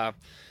actually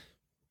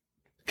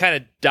kind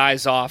of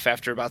dies off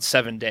after about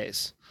 7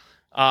 days.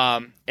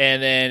 And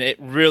then it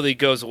really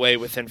goes away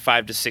within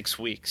 5 to 6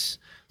 weeks.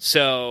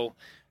 So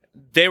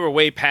they were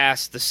way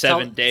past the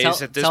 7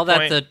 days at this point.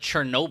 Tell that to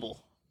Chernobyl.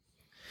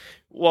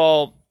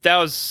 Well, that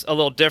was a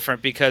little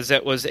different because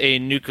it was a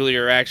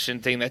nuclear reaction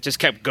thing that just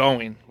kept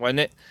going,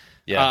 wasn't it?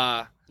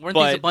 Yeah. Weren't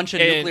these a bunch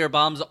of nuclear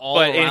bombs all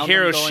around them? But in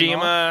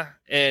Hiroshima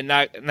and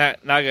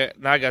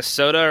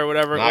Nagasota or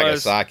whatever it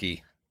was.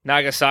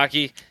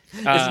 Nagasaki.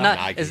 Is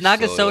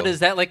Nagasota, is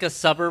that a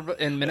suburb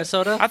in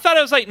Minnesota? I thought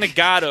it was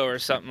Nagato or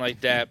something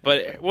like that,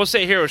 but we'll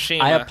say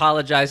Hiroshima. I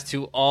apologize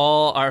to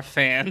all our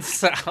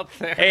fans out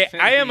there. Hey,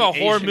 I am a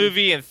horror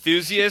movie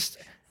enthusiast,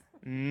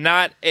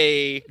 not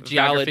a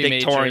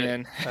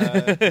valedictorian.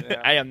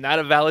 I am not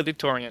a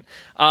valedictorian.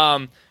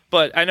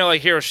 But I know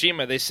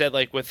Hiroshima, they said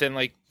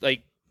within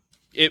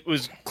it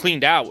was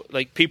cleaned out.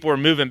 People were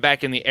moving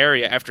back in the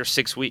area after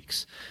 6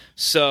 weeks.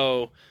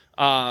 So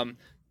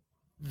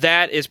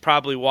that is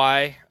probably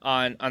why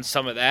on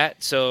some of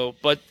that. So,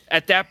 but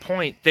at that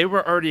point, they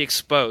were already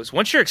exposed.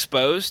 Once you're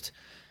exposed,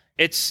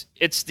 it's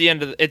the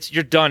end of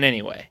you're done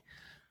anyway.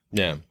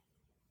 Yeah.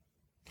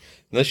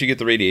 Unless you get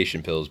the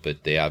radiation pills,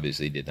 but they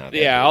obviously did not.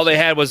 Yeah, all they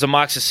had was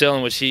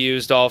amoxicillin, which he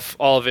used all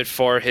of it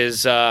for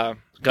his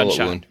gunshot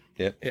wound.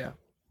 Yep. Yeah.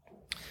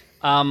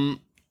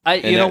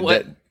 You know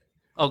what?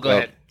 Oh, go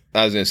ahead.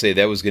 I was going to say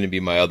that was going to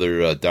be my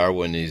other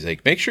Darwin. He's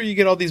like, make sure you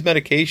get all these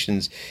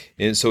medications,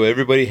 and so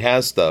everybody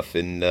has stuff.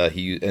 And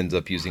he ends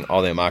up using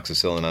all the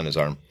amoxicillin on his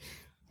arm.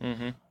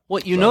 Mm-hmm.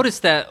 Well, you notice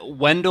that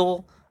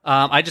Wendell,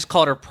 I just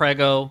called her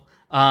Prego,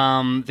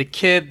 the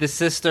kid, the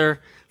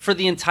sister, for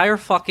the entire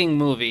fucking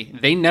movie,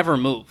 they never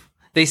move.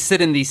 They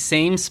sit in these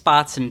same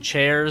spots in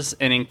chairs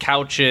and in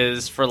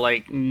couches for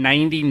like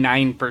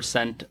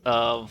 99%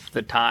 of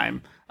the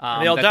time.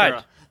 They all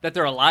died. That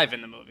they're alive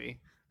in the movie.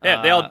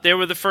 Yeah, they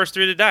were the first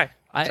 3 to die.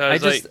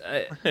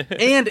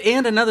 And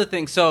another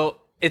thing.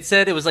 So it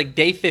said it was like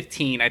day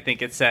 15, I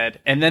think it said,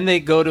 and then they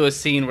go to a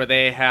scene where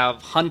they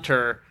have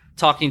Hunter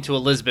talking to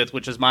Elizabeth,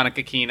 which is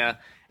Monica Keena,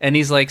 and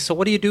he's like, "So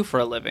what do you do for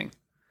a living?"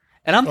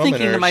 And I'm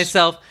thinking to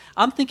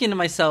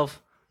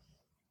myself,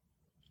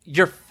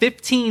 you're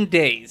 15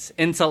 days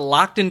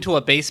locked into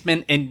a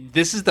basement, and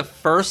this is the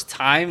first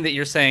time that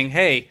you're saying,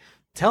 "Hey,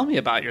 tell me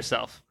about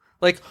yourself."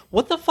 Like,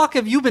 what the fuck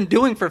have you been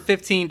doing for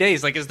 15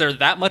 days? Like, is there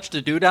that much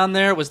to do down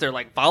there? Was there,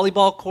 like,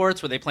 volleyball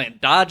courts? Were they playing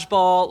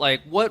dodgeball?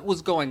 Like, what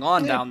was going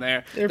on down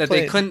there that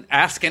they couldn't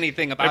ask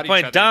anything about each other?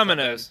 They're playing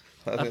dominoes.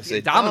 I was going to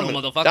say, domino,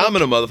 motherfucker.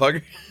 Domino,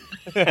 motherfucker.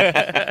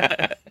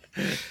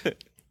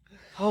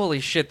 Holy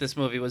shit, this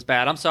movie was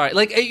bad. I'm sorry.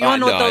 Like, you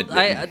want to know what,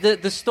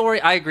 the story,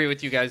 I agree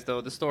with you guys,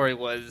 though. The story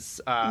was,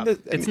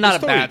 it's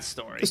not a bad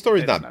story. The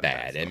story's not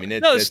bad. I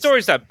mean, the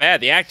story's not bad.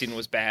 The acting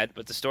was bad,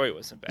 but the story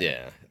wasn't bad.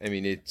 Yeah. I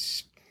mean,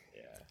 it's...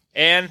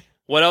 And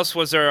what else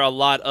was there a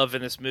lot of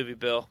in this movie,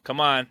 Bill?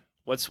 Come on.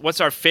 What's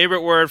our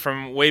favorite word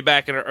from way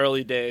back in our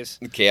early days?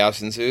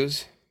 Chaos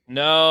ensues?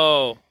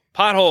 No.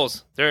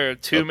 Potholes. There are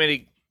too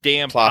many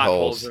damn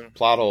potholes.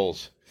 Plot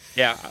holes.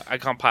 Yeah, I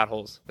call them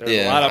potholes. There's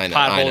a lot of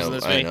potholes in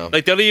this movie.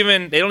 Like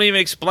they don't even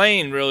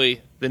explain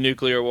really the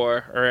nuclear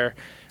war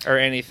or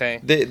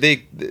anything.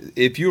 They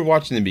if you were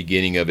watching the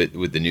beginning of it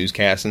with the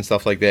newscast and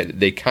stuff like that,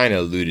 they kind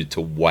of alluded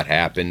to what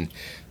happened.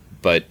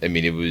 But I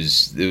mean, it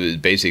was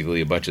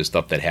basically a bunch of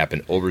stuff that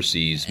happened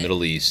overseas,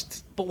 Middle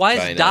East. But why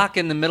is Doc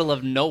in the middle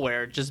of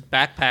nowhere just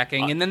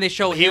backpacking? And then they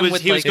show him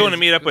with he was going to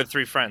meet up with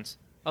 3 friends.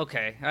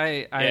 Okay,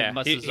 I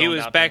must have he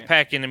was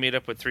backpacking to meet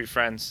up with 3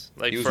 friends,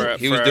 like he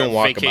was doing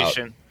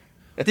vacation.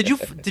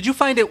 Did you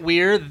find it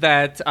weird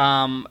that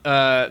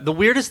the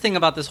weirdest thing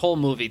about this whole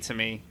movie to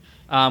me,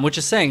 which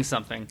is saying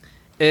something,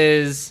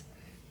 is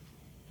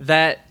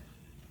that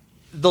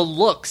the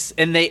looks,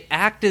 and they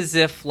act as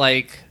if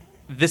like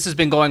this has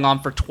been going on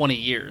for 20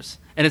 years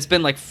and it's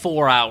been like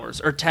 4 hours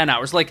or 10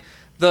 hours. Like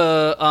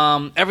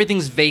the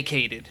everything's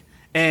vacated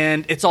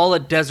and it's all a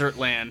desert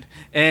land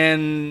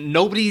and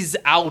nobody's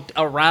out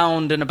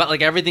around and about,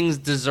 like everything's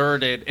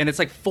deserted and it's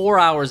like 4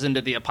 hours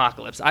into the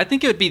apocalypse. I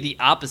think it would be the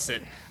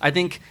opposite. I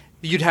think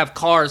you'd have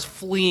cars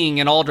fleeing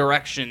in all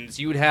directions.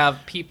 You'd have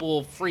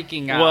people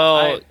freaking out.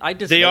 Well, I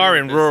just they are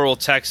in rural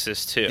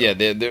Texas too. Yeah,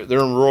 they're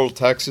in rural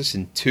Texas,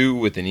 and 2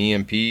 with an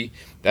EMP.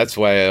 That's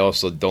why I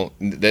also don't.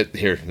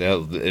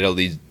 It'll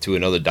lead to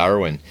another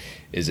Darwin.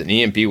 Is an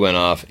EMP went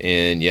off,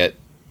 and yet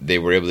they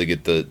were able to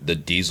get the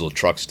diesel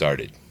truck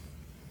started.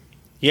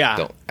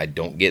 Yeah, I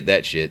don't get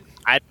that shit.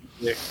 I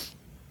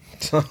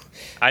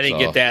didn't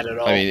get that at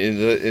all. I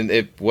mean,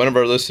 if one of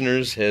our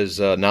listeners has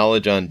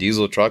knowledge on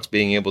diesel trucks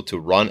being able to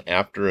run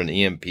after an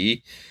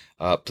EMP,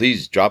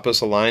 please drop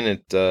us a line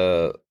at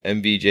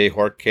MVJ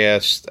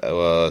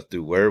Hortcast.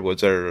 Through where?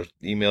 What's our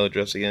email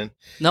address again?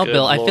 No, Good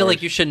Bill, Lord. I feel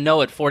like you should know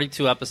it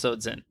 42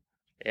 episodes in.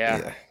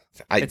 Yeah.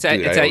 It's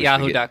at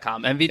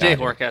yahoo.com. MVJ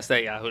Hortcast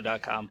at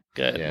yahoo.com.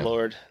 Good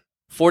Lord.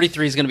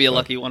 43 is going to be a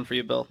lucky one for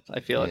you, Bill.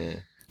 I feel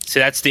it. See,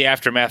 that's the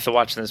aftermath of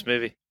watching this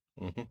movie.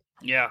 Mm-hmm.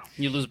 Yeah,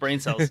 you lose brain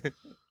cells.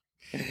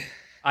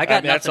 I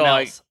got nothing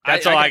else.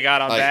 That's all I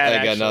got on that.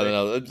 I got nothing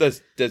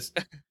else. Let's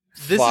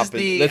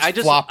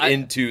flop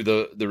into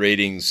the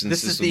ratings.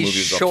 Since this is the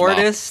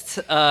shortest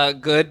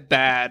good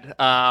bad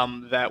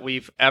that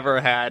we've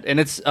ever had, and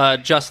it's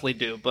justly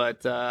due.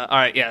 But all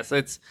right, yes,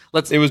 It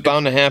was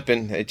bound to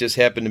happen. It just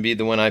happened to be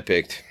the one I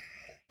picked.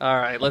 All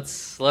right,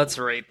 let's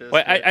rate this.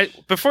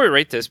 Wait, before we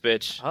rate this,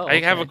 bitch, I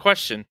have a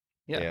question.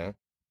 Yeah.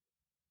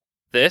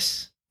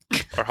 This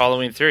or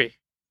Halloween 3?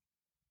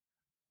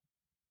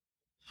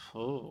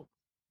 Oh,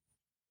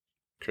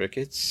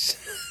 crickets!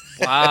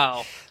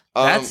 Wow,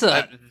 that is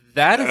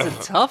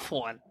a tough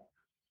one.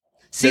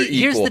 See,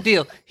 here's the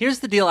deal. Here's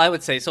the deal. I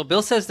would say so.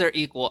 Bill says they're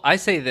equal. I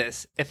say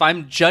this: if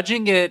I'm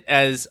judging it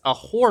as a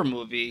horror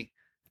movie,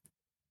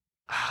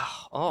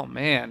 oh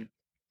man,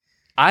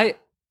 I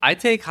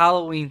take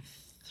Halloween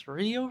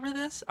 3 over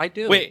this. I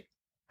do. Wait,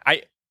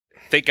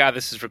 thank God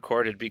this is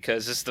recorded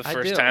because this is the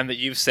first time that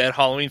you've said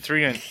Halloween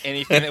 3 on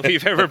anything that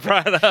we've ever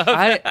brought up.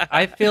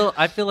 I feel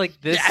like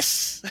this.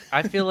 Yes.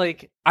 I feel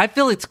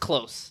it's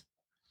close.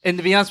 And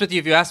to be honest with you,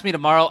 if you ask me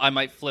tomorrow, I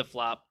might flip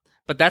flop.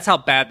 But that's how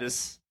bad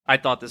I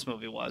thought this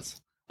movie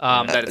was.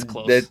 That it's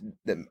close.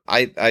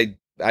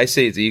 I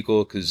say it's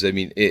equal because I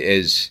mean,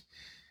 as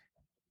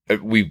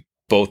we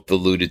both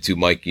alluded to,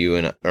 Mike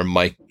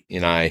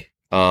and I,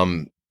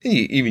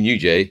 even you,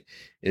 Jay,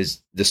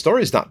 is the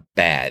story is not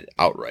bad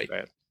outright.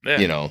 Right. Yeah.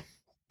 You know,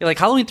 Like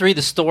Halloween 3,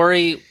 the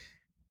story.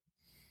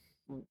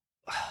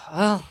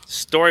 Well,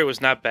 Story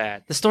was not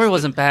bad. the story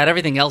wasn't bad.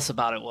 Everything else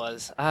about it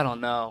was. I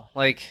don't know.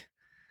 Like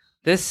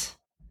this.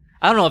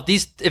 I don't know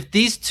if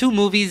these two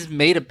movies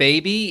made a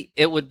baby,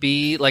 it would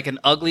be like an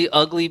ugly,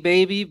 ugly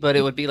baby, but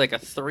it would be like a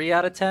 3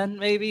 out of 10,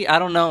 maybe. I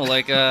don't know.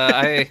 Like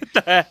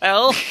What the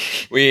hell?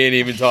 we ain't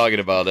even talking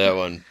about that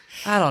one.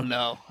 I don't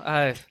know.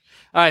 All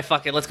right,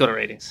 fuck it. Let's go to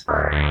ratings.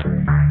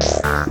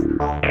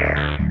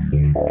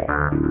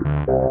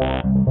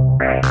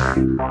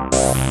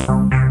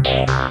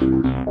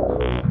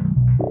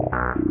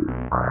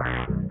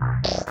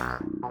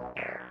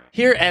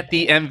 Here at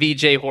the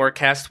MVJ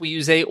Horrorcast, we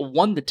use a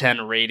 1 to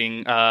 10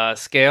 rating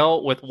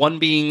scale, with 1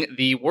 being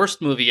the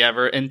worst movie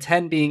ever and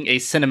 10 being a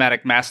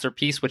cinematic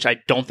masterpiece, which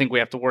I don't think we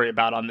have to worry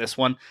about on this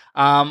one.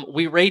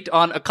 We rate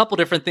on a couple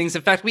different things.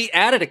 In fact, we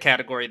added a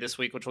category this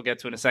week, which we'll get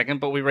to in a second,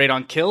 but we rate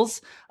on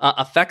kills,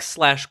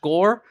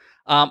 effects/gore.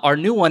 Our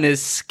new one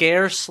is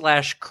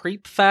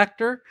scare/creep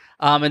factor.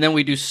 And then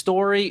we do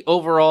story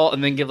overall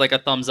and then give like a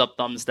thumbs up,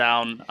 thumbs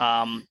down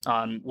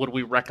on would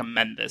we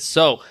recommend this.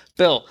 So,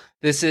 Bill,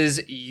 this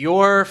is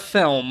your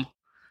film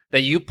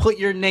that you put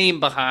your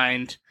name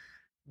behind.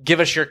 Give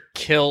us your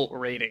kill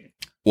rating.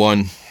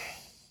 1.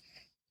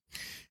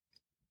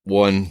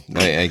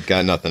 I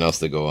got nothing else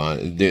to go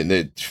on.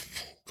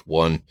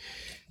 1.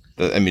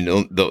 I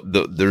mean,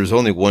 there's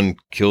only one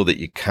kill that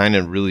you kind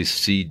of really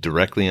see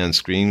directly on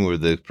screen, where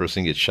the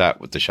person gets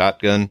shot with the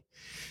shotgun.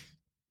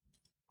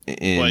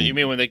 What you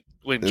mean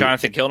when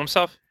Jonathan killed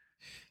himself?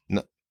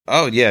 No,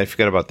 oh yeah, I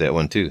forgot about that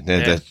one too. That,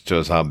 Yeah. that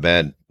shows how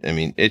bad. I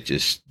mean, it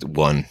just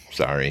won.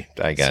 Sorry,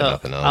 I got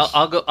nothing else.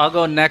 I'll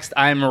go next.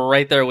 I'm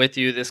right there with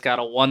you. This got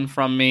a 1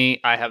 from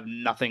me. I have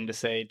nothing to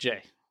say.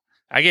 Jay.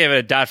 I gave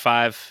it a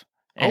 .5,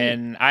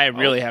 and I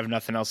really have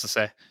nothing else to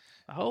say.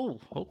 Oh,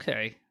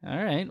 okay. All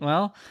right.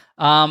 Well,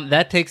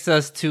 that takes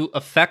us to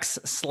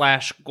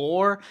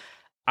effects/gore.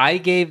 I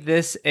gave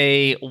this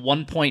a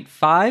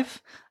 1.5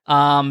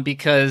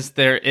 because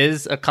there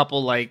is a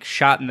couple like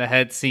shot in the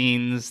head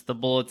scenes, the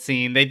bullet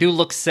scene. They do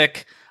look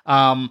sick.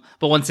 But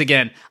once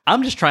again,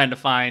 I'm just trying to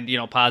find,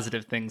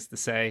 positive things to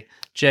say.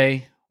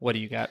 Jay, what do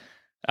you got?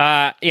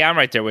 Yeah, I'm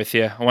right there with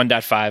you.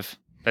 1.5.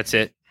 That's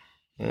it.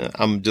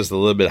 I'm just a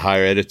little bit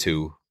higher at a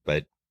 2,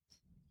 but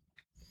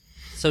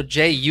So,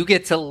 Jay, you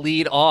get to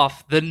lead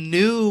off the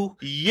new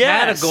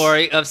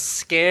category of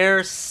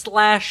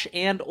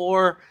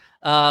scare/and/or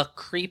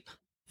creep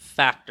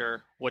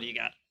factor. What do you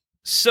got?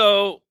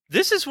 So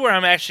this is where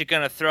I'm actually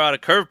going to throw out a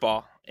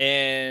curveball,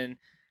 and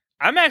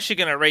I'm actually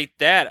going to rate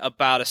that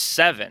about a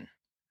 7.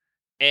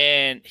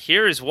 And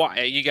here is why.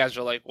 You guys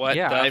are like, what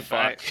the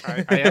fuck?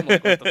 I am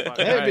like, what the fuck?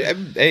 hey, All right.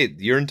 hey,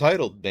 you're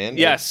entitled, man.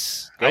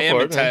 Yes, Go I am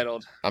for it, man.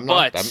 entitled. I'm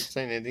not. But- I'm not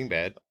saying anything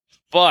bad.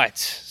 But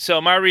so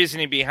my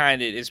reasoning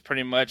behind it is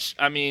pretty much,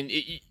 I mean,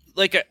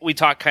 like we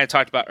talked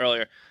about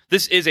earlier,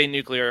 this is a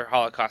nuclear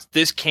holocaust.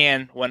 This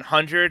can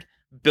 100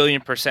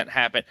 billion%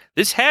 happen.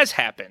 This has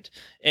happened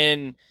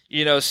in,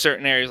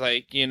 certain areas,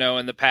 like, in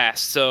the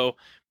past. So,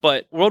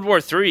 but World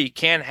War III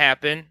can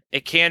happen.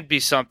 It can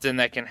be something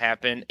that can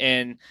happen.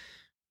 And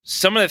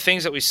some of the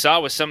things that we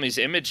saw with some of these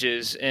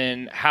images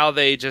and how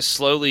they just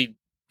slowly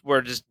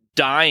were just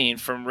dying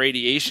from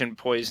radiation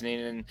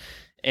poisoning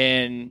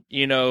and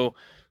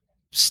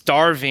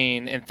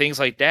starving and things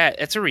like that,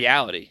 it's a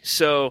reality.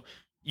 So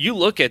you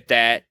look at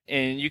that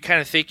and you kind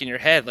of think in your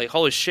head, like,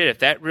 holy shit, if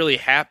that really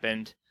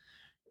happened,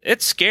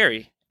 it's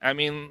scary. I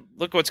mean,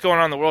 look what's going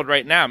on in the world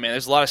right now, man.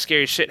 There's a lot of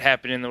scary shit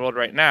happening in the world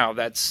right now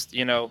that's,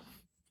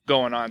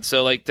 going on.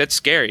 So, like, that's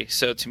scary.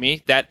 So to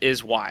me, that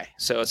is why.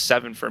 So it's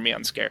 7 for me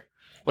on scare.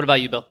 What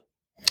about you, Bill?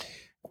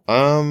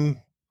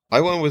 I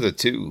went with a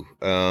 2.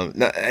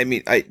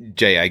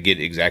 Jay, I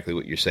get exactly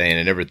what you're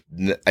saying. I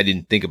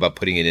didn't think about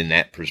putting it in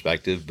that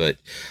perspective, but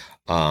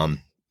I'm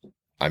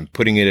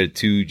putting it at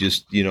 2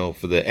 just,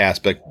 for the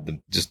aspect of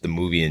just the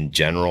movie in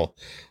general.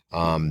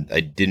 I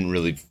didn't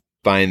really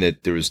find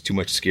that there was too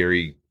much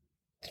scary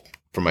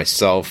for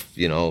myself,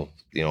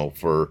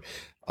 for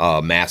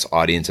mass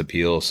audience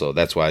appeal. So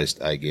that's why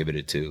I gave it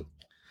a 2.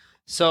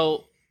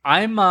 So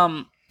I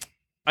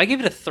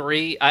gave it a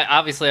 3. I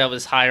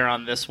was higher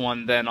on this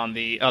one than on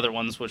the other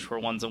ones, which were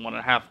 1s and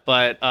 1.5.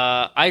 But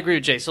I agree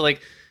with Jay. So,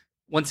 like,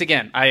 once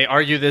again, I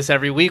argue this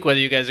every week, whether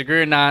you guys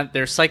agree or not.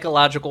 There's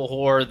psychological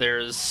horror.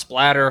 There's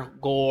splatter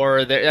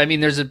gore.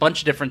 There's a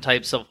bunch of different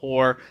types of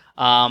horror.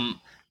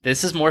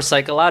 This is more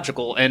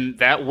psychological, and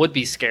that would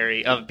be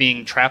scary, of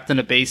being trapped in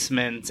a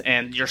basement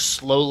and you're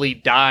slowly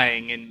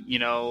dying, and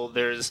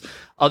there's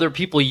other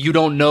people you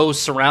don't know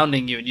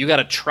surrounding you, and you got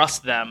to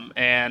trust them,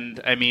 and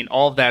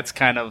all of that's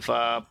kind of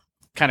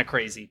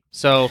crazy.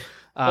 So,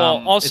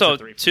 Well, also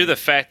it's a 3 for to me. the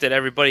fact that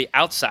everybody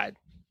outside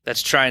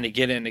that's trying to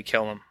get in to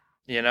kill him.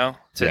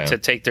 to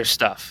take their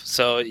stuff.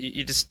 So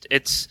you just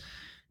it's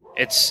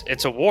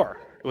a war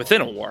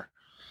within a war.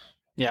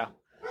 Yeah.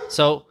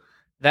 So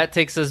that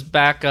takes us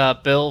back,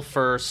 Bill,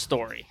 for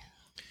story.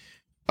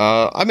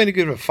 I'm going to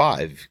give it a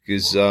 5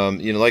 because,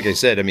 like I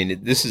said, I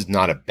mean, this is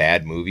not a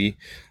bad movie.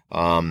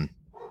 In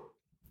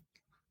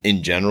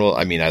general,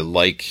 I mean, I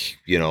like,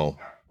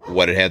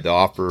 what it had to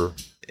offer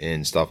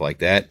and stuff like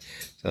that.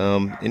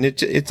 And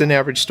it's an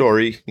average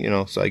story,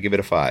 so I give it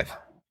a 5.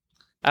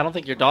 I don't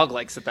think your dog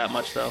likes it that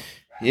much, though.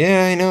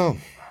 Yeah, I know.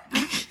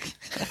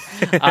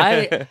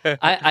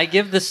 I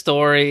give the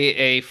story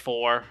a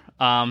 4.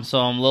 So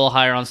I'm a little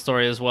higher on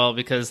story as well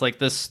because like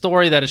the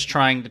story that it's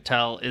trying to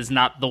tell is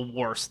not the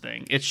worst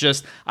thing. It's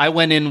just I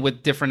went in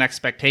with different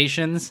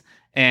expectations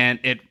and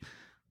it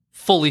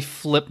fully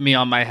flipped me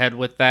on my head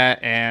with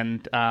that,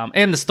 and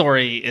the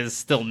story is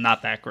still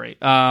not that great.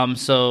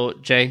 So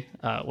Jay,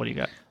 what do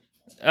you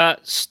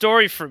got?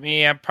 Story for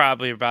me, I'm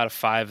probably about a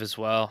 5 as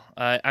well.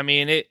 I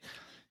mean,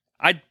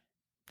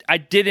 I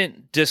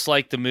didn't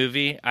dislike the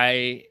movie.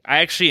 I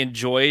actually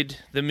enjoyed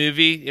the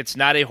movie. It's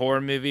not a horror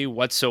movie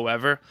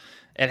whatsoever.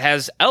 It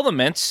has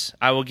elements.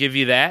 I will give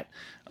you that.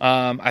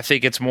 I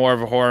think it's more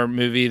of a horror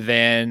movie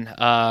than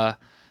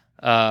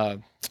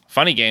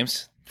Funny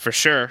Games for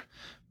sure.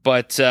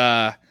 But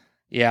I'm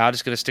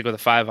just gonna stick with a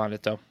 5 on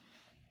it though.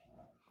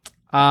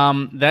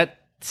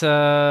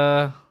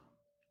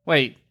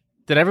 Wait,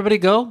 did everybody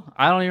go?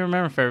 I don't even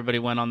remember if everybody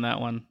went on that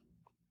one.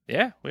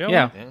 Yeah, we all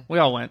went. We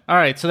all went. All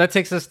right, so that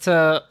takes us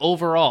to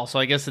overall. So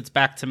I guess it's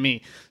back to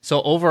me.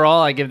 So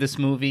overall, I give this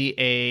movie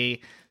a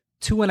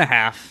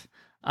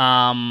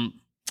 2.5.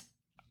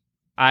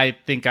 I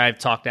think I've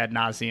talked ad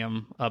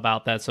nauseum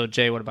about that. So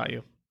Jay, what about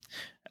you?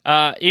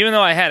 Even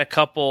though I had a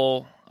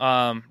couple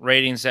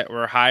ratings that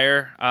were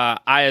higher,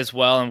 I as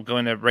well am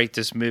going to rate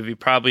this movie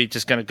probably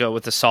just going to go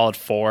with a solid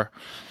 4.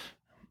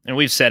 And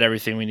we've said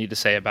everything we need to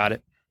say about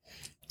it.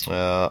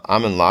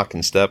 I'm in lock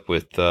and step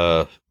with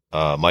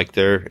Mike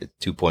there at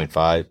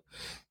 2.5,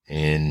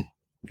 and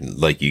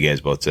like you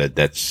guys both said,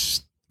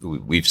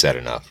 we've said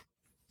enough.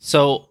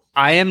 So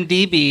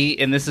IMDb,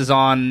 and this is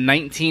on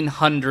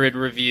 1900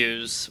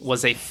 reviews,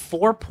 was a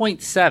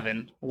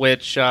 4.7,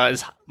 which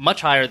is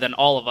much higher than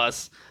all of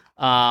us.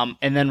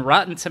 And then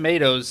Rotten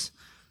Tomatoes,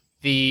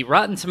 the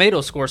Rotten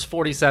Tomatoes score is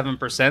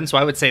 47%, so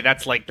I would say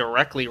that's like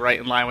directly right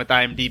in line with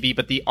IMDb,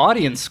 but the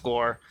audience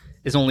score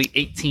is only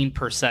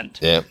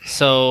 18%. Yeah.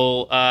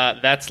 So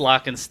that's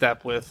lock and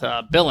step with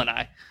Bill and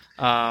I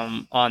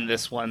on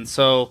this one.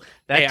 So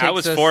that I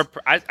was 4.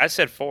 I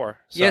said 4.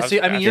 So yeah.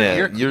 So I mean,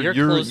 you're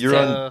close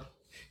to.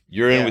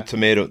 You're in with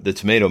the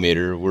tomato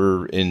meter.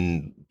 We're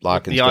in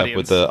lock and step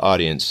with the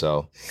audience.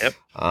 So yep.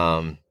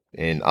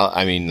 And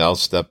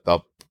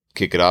I'll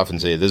kick it off and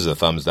say this is a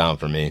thumbs down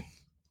for me.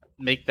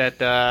 Make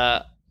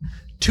that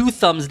 2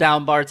 thumbs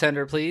down,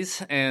 bartender,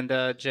 please. And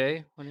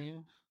Jay, what do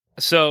you?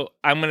 So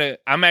I'm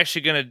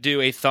actually gonna do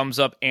a thumbs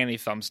up and a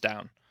thumbs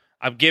down.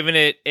 I'm giving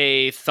it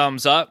a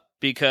thumbs up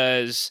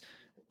because,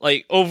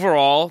 like,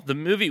 overall, the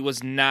movie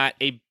was not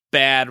a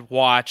bad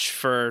watch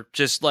for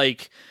just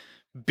like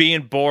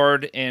being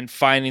bored and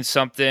finding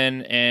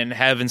something and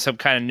having some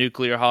kind of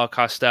nuclear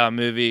holocaust style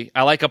movie.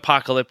 I like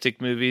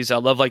apocalyptic movies. I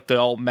love like the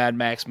old Mad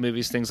Max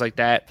movies, things like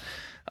that.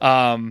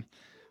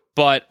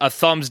 But a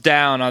thumbs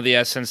down on the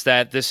essence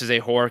that this is a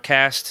horror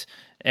cast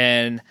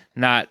and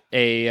not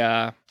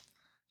a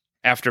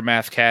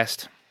aftermath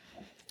cast.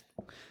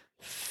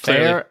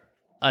 Fair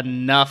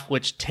enough,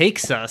 which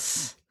takes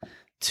us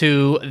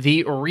to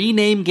the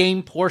rename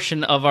game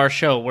portion of our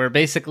show, where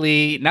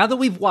basically, now that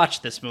we've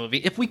watched this movie,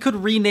 if we could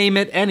rename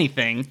it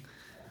anything,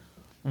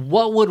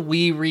 what would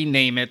we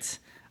rename it?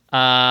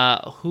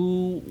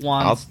 Who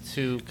wants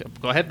to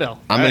go ahead,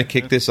 Bill? I'm going to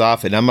kick this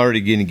off, and I'm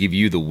already going to give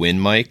you the win,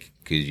 Mike,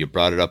 because you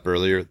brought it up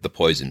earlier, the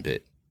Poison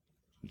Pit.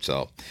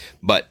 So,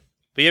 but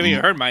you haven't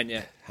even heard mine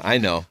yet. I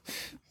know.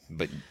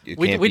 But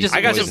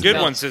I got some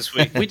good ones this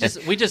week. we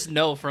just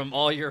know from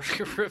all your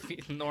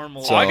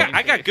normal. So,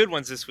 I got good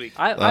ones this week.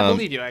 I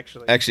believe you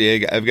actually.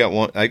 Actually, I've got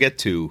one. I got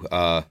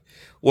 2.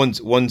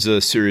 One's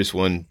a serious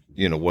one.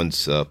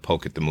 One's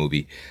poke at the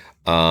movie.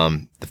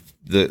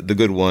 The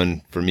good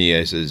one for me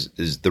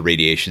is the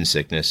radiation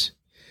sickness,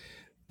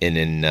 and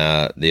then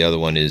the other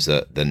one is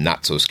the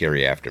not so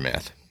scary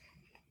aftermath.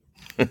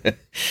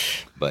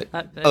 But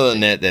other than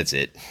that, that's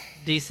it.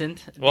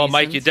 Decent. Well,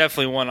 Mike, you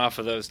definitely won off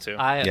of those 2.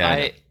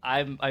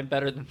 I'm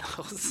better than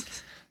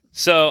those.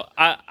 So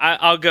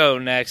I'll go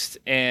next,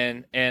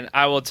 and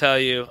I will tell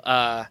you,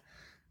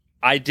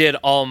 I did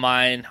all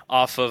mine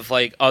off of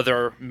like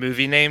other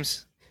movie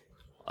names,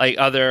 like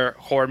other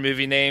horror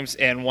movie names,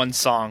 and one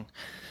song.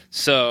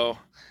 So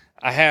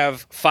I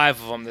have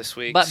 5 of them this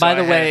week. But by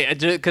the way,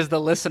 because the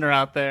listener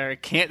out there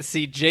can't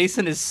see,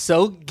 Jason is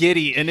so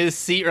giddy in his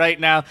seat right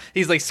now.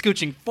 He's like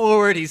scooching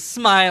forward. He's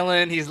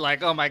smiling. He's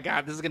like, "Oh my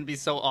god, this is gonna be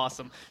so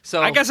awesome!"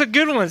 So I got some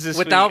good ones this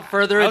week. Without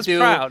further ado,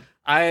 proud.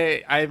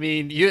 I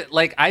mean, you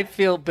like. I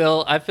feel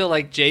Bill. I feel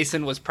like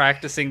Jason was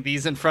practicing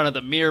these in front of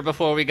the mirror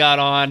before we got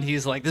on.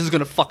 He's like, "This is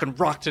gonna fucking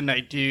rock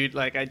tonight, dude."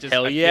 Like, I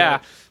Hell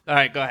yeah! All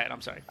right, go ahead.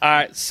 I'm sorry. All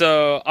right,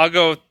 so I'll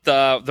go with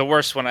the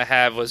worst one I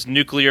have was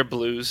Nuclear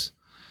Blues.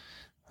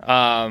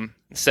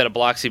 Instead of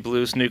Biloxi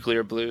Blues,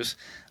 Nuclear Blues.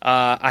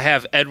 I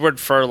have Edward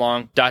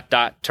Furlong ...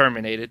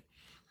 Terminated.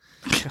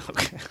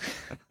 Okay.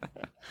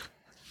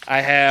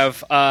 I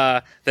have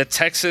the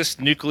Texas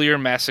Nuclear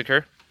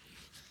Massacre.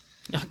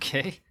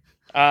 Okay.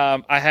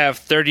 I have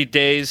 30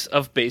 Days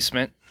of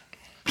Basement.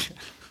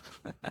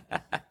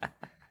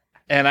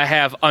 And I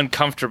have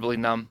Uncomfortably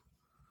Numb.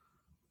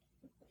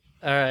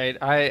 All right.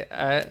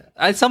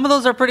 I some of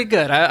those are pretty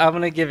good. I'm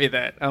gonna give you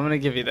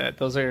that.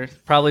 Those are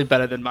probably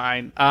better than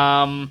mine.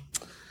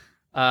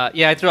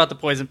 Yeah, I threw out the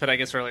Poison Pit, I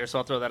guess, earlier, so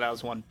I'll throw that out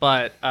as one.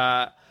 But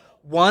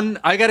one,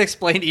 I gotta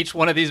explain each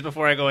one of these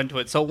before I go into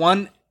it. So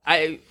one,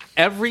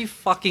 every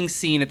fucking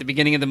scene at the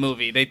beginning of the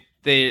movie,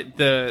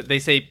 they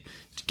say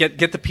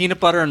get the peanut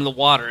butter and the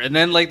water, and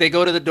then like they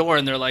go to the door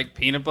and they're like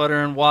peanut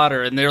butter and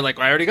water, and they're like,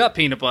 I already got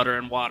peanut butter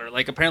and water.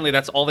 Like apparently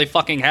that's all they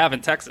fucking have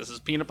in Texas is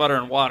peanut butter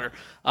and water.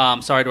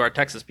 Sorry to our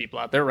Texas people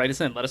out there, write us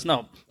in, let us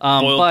know.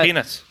 Boiled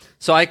peanuts.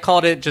 So I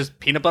called it just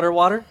peanut butter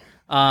water.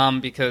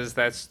 Because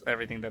that's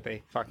everything that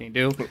they fucking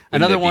do.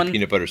 Another one,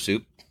 peanut butter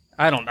soup.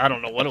 I don't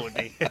know what it would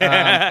be.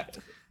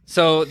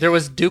 So there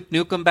was Duke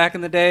Nukem back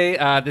in the day.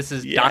 This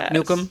is Doc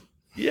Nukem.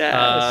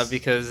 Yes.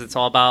 Because it's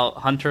all about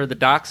Hunter the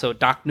Doc, so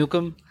Doc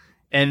Nukem.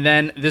 And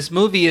then this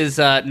movie is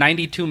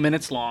 92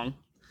 minutes long.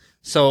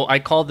 So I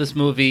called this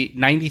movie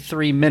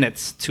 93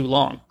 minutes too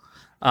long.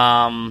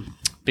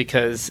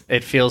 Because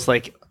it feels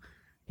like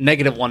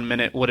negative 1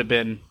 minute would have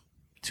been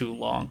too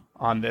long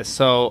on this.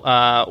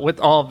 So with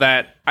all of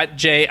that,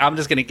 Jay, I'm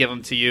just going to give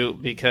them to you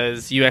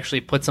because you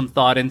actually put some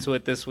thought into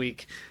it this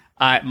week.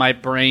 My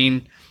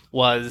brain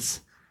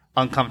was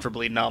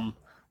uncomfortably numb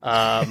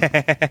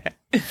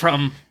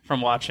from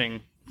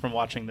watching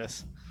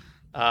this.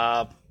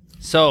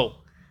 So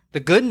the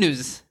good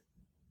news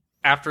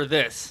after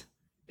this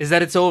is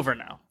that it's over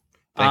now.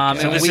 And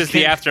this is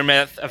the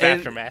aftermath of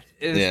Aftermath.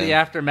 It's the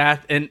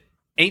aftermath, and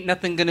ain't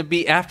nothing going to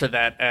be after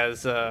that,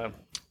 as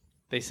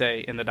they say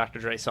in the Dr.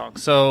 Dre song.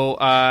 So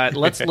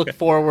let's look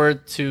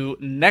forward to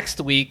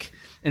next week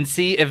and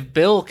see if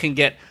Bill can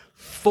get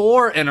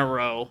 4 in a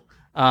row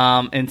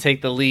and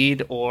take the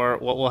lead, or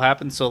what will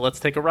happen. So let's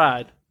take a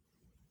ride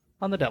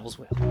on the Devil's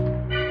Wheel.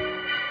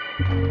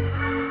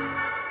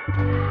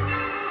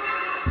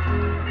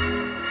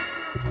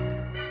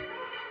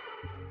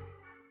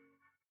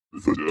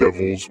 The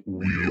Devil's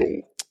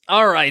Wheel.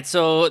 All right,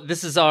 so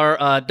this is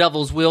our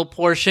Devil's Wheel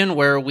portion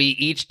where we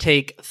each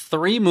take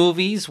 3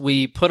 movies,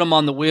 we put them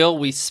on the wheel,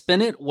 we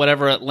spin it,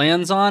 whatever it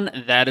lands on,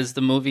 that is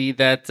the movie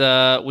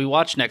that we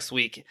watch next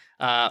week.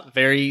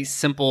 Very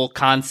simple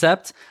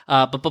concept.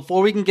 But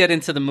before we can get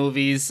into the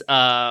movies,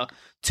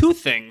 2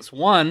 things.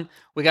 One,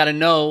 we got to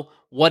know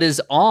what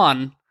is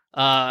on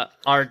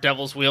our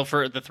Devil's Wheel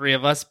for the 3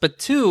 of us. But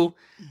 2,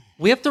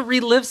 we have to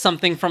relive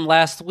something from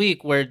last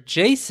week where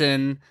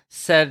Jason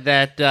said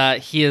that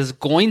he is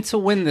going to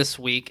win this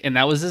week, and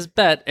that was his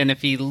bet. And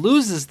if he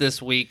loses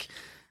this week,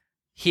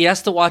 he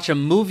has to watch a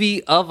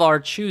movie of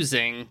our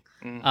choosing.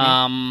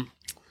 Mm-hmm.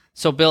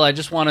 So, Bill, I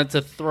just wanted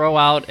to throw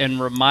out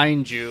and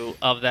remind you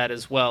of that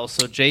as well.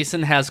 So,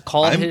 Jason has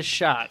called his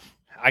shot.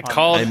 I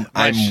called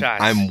my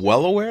shot. I'm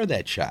well aware of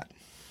that shot.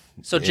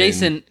 So,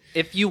 Jason,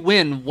 if you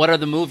win, what are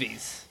the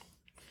movies?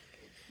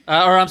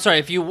 Or I'm sorry,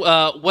 if you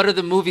what are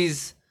the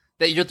movies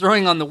that you're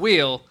throwing on the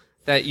wheel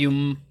that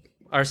you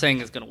are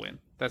saying is going to win?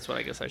 That's what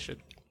I guess I should.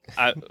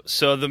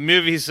 So the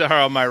movies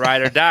are on my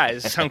ride or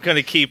dies. I'm going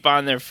to keep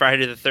on there.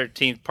 Friday the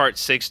 13th, Part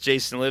 6,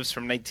 Jason Lives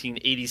from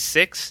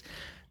 1986.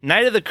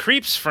 Night of the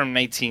Creeps from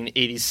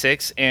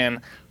 1986.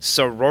 And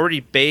Sorority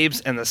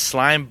Babes and the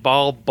Slime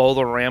Ball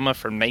Bolorama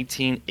from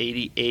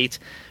 1988.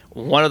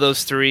 One of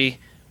those 3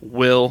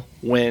 will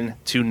win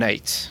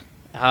tonight.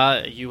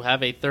 You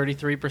have a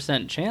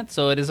 33% chance,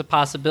 so it is a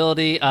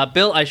possibility.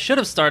 Bill, I should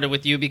have started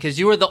with you because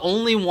you are the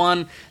only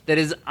one that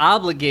is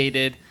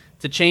obligated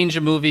to change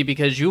a movie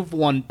because you've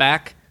won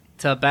back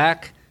to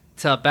back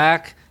to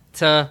back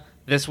to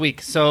this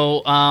week.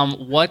 So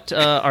what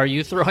are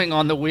you throwing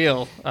on the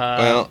wheel?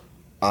 Well,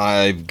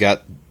 I've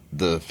got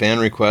the fan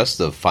request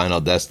of Final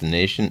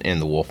Destination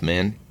and The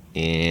Wolfman.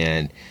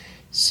 And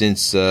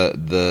since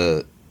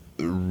the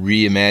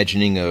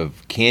reimagining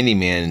of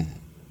Candyman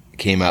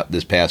came out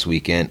this past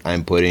weekend,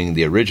 I'm putting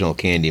the original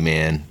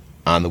Candyman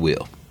on the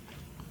wheel.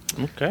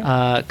 Okay.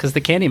 Because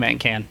the Candyman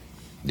can.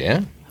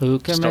 Yeah. Who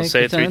can Just don't make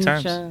say the it 3 sun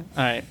times. shine?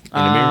 All right. In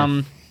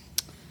a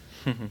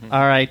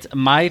All right.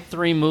 My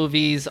 3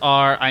 movies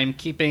are, I'm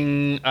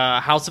keeping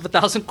House of a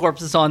Thousand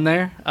Corpses on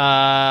there,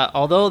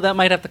 although that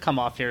might have to come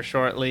off here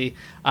shortly.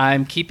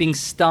 I'm keeping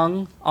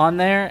Stung on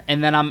there,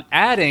 and then I'm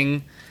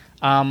adding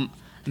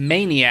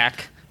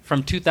Maniac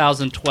from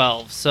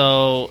 2012.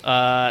 So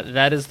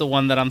that is the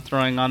one that I'm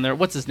throwing on there.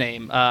 What's his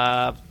name?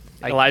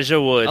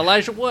 Elijah Wood.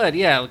 Elijah Wood,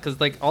 yeah, because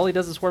like all he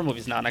does is horror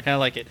movies now, and I kind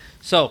of like it.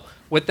 So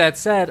with that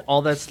said,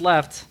 all that's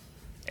left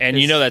And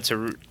you know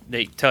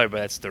they tell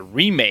everybody that's the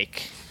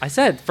remake. I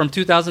said from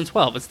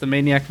 2012. It's the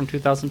Maniac from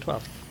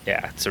 2012.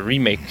 Yeah, it's a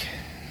remake.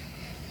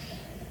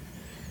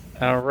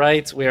 All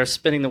right, we are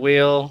spinning the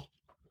wheel.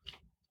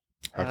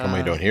 How come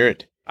I don't hear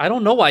it? I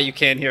don't know why you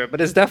can't hear it,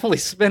 but it's definitely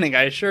spinning,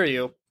 I assure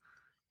you.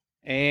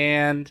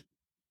 And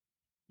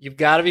you've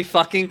got to be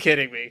fucking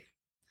kidding me.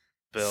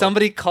 Bill.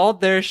 Somebody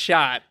called their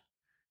shot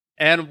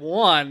and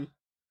won.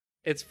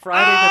 It's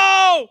Friday.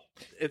 Oh!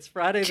 It's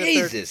Friday the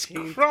Jesus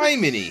 13th.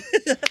 criminy.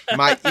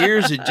 My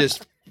ears are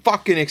just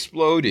fucking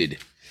exploded.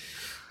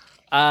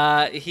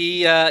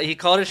 He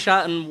called his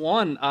shot and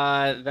won.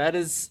 That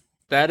is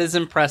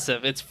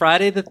impressive. It's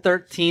Friday the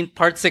 13th,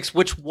 Part 6,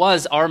 which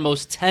was our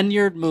most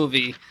tenured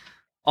movie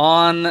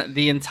on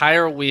the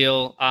entire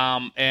wheel.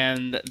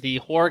 And the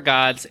horror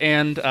gods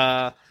and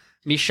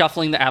me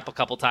shuffling the app a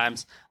couple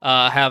times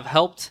have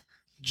helped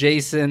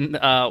Jason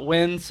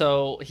win.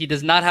 So he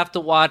does not have to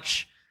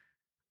watch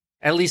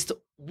at least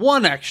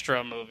one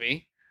extra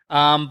movie.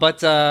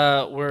 But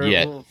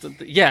we'll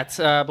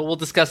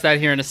discuss that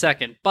here in a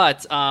second.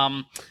 But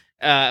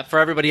for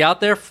everybody out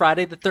there,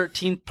 Friday the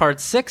 13th, Part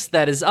 6,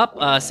 that is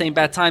up. Same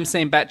bat time,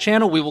 same bat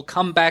channel. We will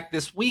come back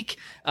this week,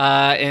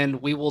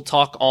 and we will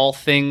talk all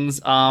things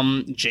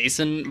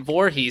Jason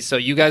Voorhees. So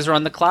you guys are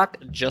on the clock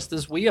just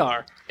as we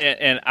are.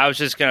 And I was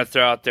just going to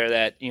throw out there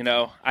that,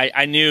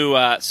 I knew,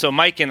 so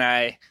Mike and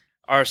I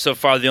are so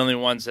far the only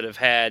ones that have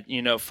had,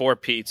 4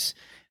 Pete's.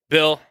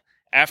 Bill,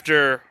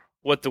 after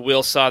what the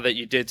wheel saw that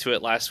you did to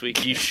it last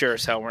week, you sure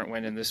as hell weren't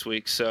winning this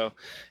week. So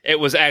it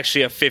was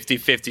actually a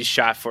 50-50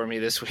 shot for me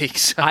this week.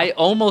 So. I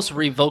almost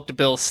revoked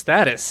Bill's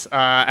status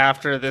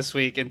after this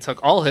week and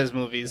took all his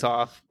movies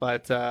off,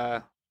 but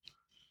I'm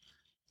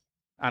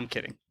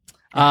kidding.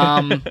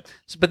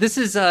 But this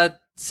is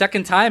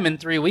second time in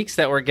 3 weeks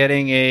that we're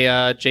getting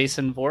a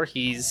Jason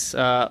Voorhees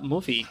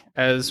movie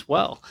as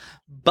well.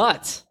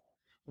 But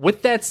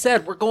with that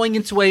said, we're going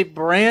into a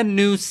brand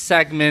new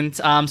segment,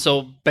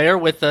 so bear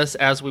with us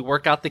as we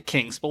work out the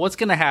kinks. But what's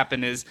going to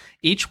happen is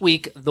each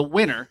week, the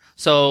winner,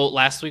 so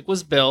last week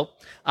was Bill,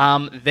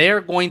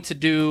 they're going to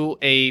do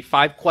a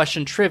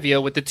 5-question trivia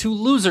with the 2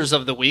 losers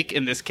of the week,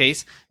 in this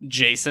case,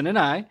 Jason and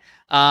I,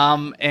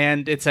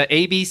 and it's a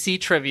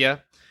ABC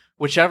trivia.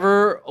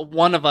 Whichever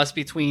one of us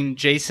between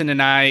Jason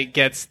and I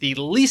gets the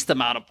least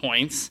amount of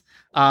points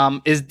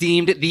is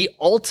deemed the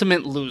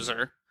ultimate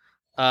loser,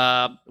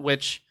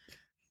 which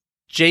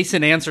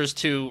Jason answers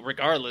to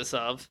regardless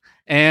of,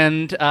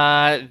 and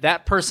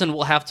that person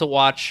will have to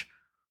watch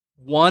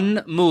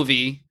one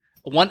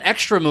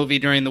extra movie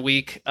during the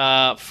week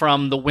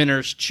from the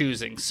winner's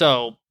choosing.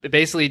 So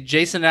basically,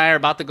 Jason and I are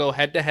about to go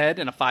head to head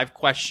in a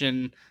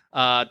 5-question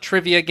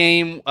trivia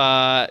game.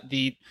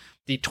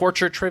 The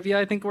torture trivia,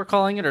 I think we're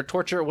calling it, or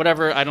torture,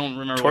 whatever. I don't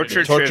remember.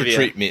 Torture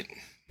treatment.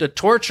 The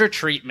torture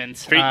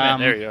treatment.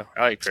 There you go.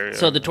 I like trivia.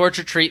 So the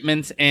torture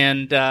treatment,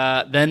 and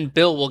then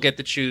Bill will get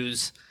to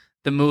choose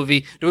the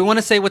movie. Do we want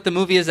to say what the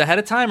movie is ahead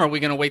of time, or are we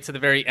going to wait to the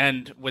very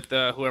end with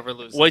whoever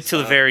loses? Wait till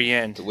the very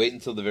end. Wait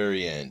until the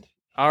very end.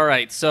 All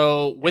right.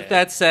 So with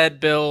that said,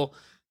 Bill,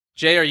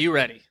 Jay, are you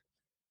ready?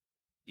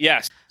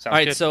 Yes. All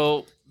right. Good.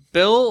 So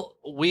Bill,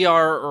 we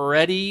are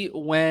ready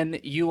when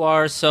you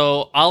are.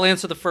 So I'll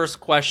answer the first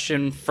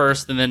question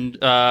first, and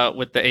then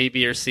with the A,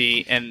 B, or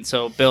C. And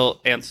so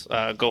Bill,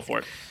 go for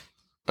it.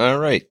 All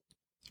right.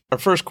 Our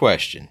first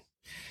question.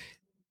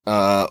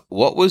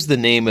 What was the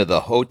name of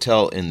the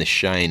hotel in The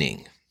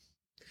Shining?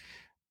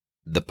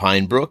 The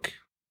Pine Brook,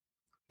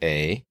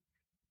 A,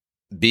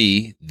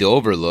 B, the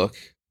Overlook,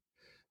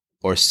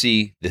 or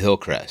C, the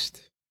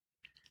Hillcrest?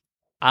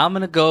 I'm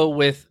going to go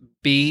with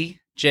B.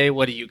 Jay,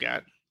 what do you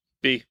got?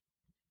 B.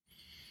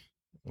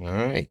 All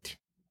right.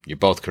 You're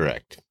both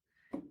correct.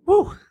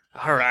 Woo.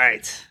 All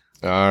right.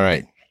 All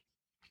right.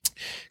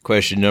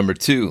 Question number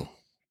 2.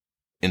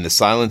 In The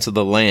Silence of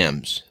the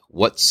Lambs,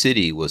 what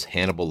city was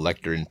Hannibal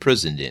Lecter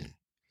imprisoned in?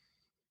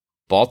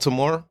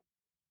 Baltimore,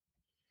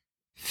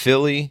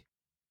 Philly,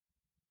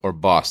 or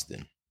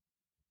Boston?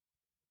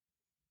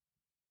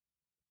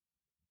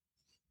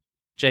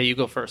 Jay, you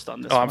go first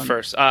on this one. I'm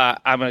first.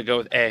 I'm going to go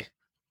with A.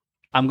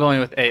 I'm going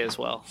with A as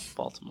well,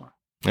 Baltimore.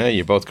 Yeah,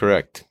 you're both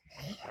correct.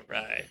 All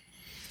right.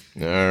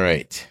 All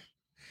right.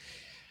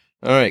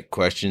 All right,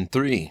 question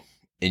 3.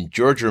 In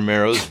George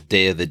Romero's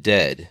Day of the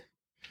Dead,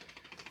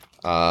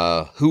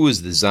 who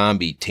was the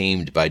zombie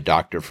tamed by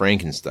Dr.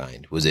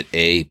 Frankenstein? Was it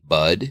A,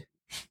 Bud,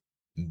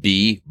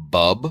 B,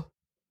 Bub,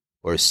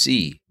 or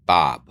C,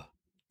 Bob?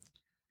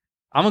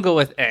 I'm going to go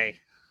with A.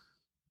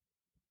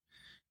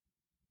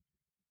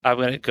 I'm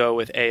going to go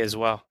with A as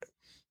well.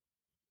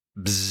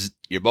 Bzz,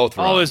 you're both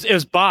wrong. Oh, it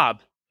was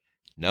Bob.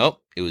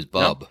 Nope, it was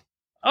Bub. Nope.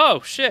 Oh,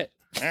 shit.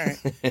 All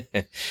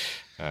right.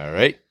 All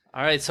right.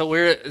 All right,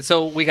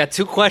 so we got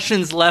 2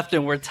 questions left,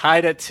 and we're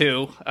tied at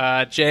 2.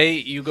 Jay,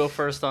 you go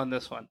first on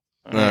this one.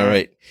 All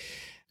right.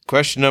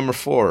 Question number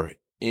 4.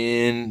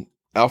 In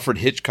Alfred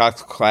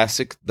Hitchcock's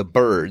classic, The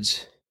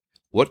Birds,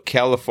 what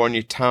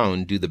California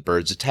town do the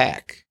birds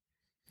attack?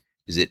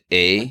 Is it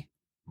A,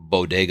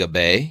 Bodega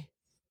Bay,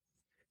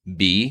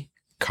 B,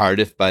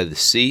 Cardiff by the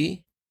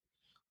Sea,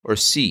 or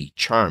C,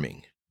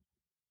 charming?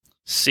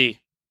 C.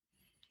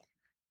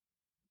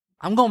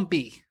 I'm going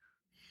B.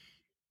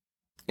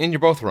 And you're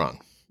both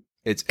wrong.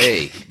 It's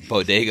A,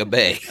 Bodega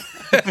Bay.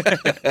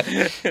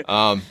 This is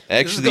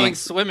Actually, going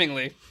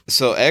swimmingly.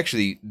 so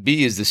actually,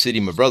 B is the city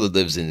my brother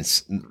lives in.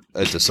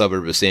 It's a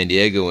suburb of San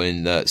Diego,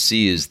 and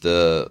C is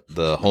the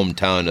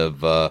hometown of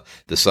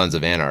the Sons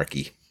of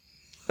Anarchy.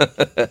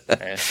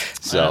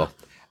 So,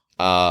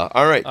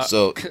 all right.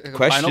 So, final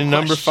question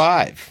number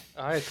question. 5.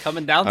 All right,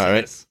 coming down to All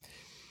right. this.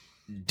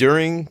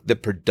 During the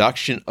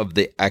production of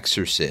The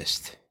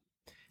Exorcist,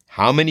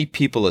 how many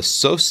people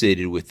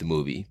associated with the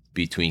movie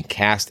between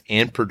cast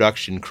and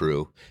production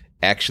crew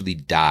actually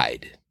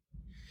died?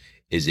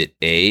 Is it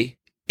A,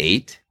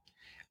 8,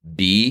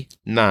 B,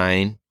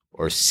 9,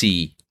 or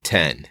C,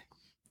 10?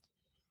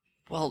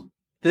 Well,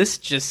 this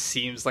just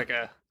seems like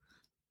a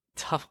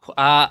tough.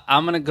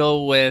 I'm gonna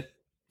go with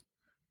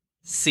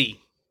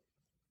C.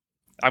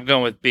 I'm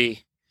going with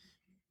B.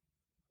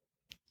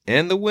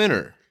 And the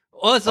winner.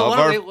 Oh, so Of what?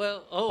 our- Wait,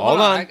 well, oh,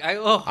 Hold on.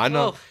 I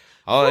know. Oh.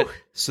 All right. Whew.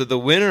 So the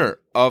winner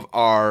of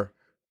our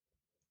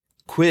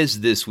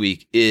quiz this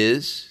week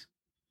is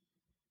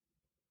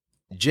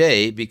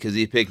Jay, because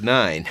he picked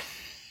 9.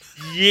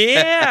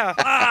 Yeah.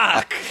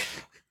 Fuck.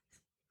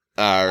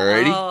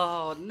 Alrighty.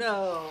 Oh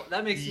no,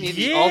 that makes me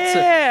the ultimate.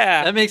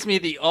 That makes me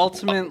the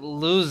ultimate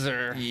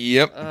loser.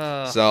 Yep.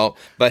 Ugh. So,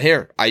 but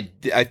here, I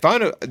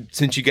found out,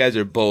 since you guys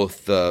are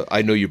both,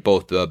 I know you're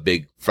both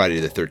big Friday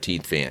the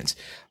 13th fans.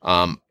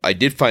 I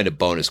did find a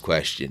bonus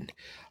question.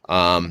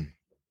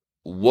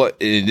 What,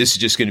 and this is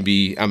just going to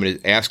be, I'm going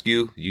to ask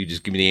you, you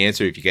just give me the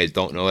answer. If you guys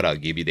don't know it, I'll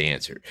give you the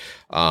answer.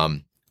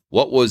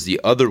 What was the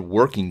other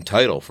working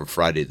title for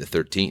Friday the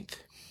 13th?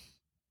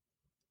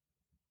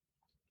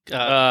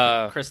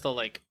 Crystal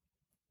Lake.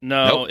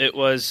 No, Nope. it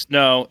was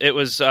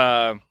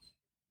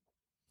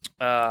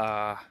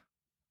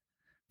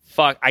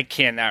fuck, I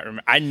cannot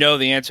remember. I know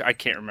the answer. I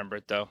can't remember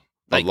it though.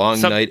 A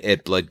Long Night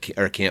at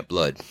Camp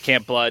Blood.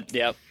 Camp Blood.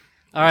 Yep.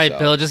 All right, So-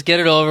 Bill, just get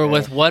it over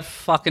with. What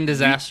fucking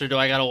disaster do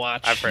I gotta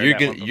watch? I've heard You're that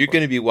gonna one before. you're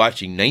gonna be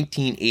watching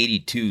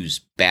 1982's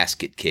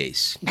Basket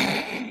Case.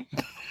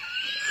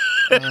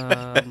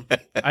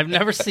 I've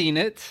never seen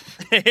it,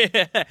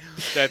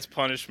 That's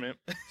punishment.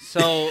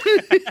 so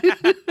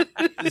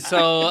just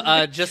so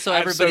I'm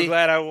everybody so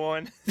glad I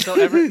won. so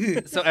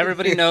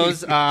everybody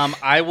knows,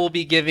 I will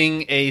be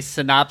giving a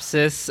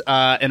synopsis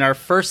in our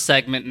first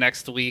segment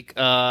next week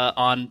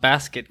on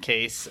Basket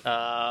Case.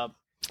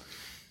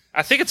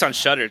 I think it's on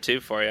Shudder too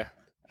for you.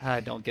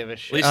 I don't give a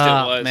shit. At least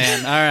it was.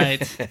 Man, all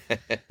right.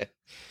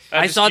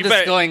 I saw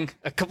this going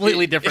a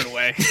completely different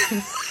way.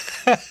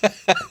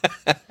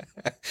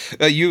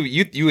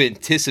 You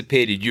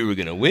anticipated you were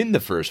going to win the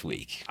first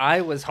week.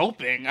 I was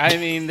hoping. I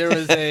mean, there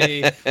was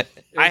a.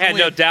 I had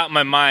no doubt in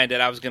my mind that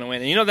I was going to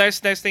win. And you know, the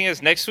next thing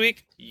is next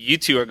week, you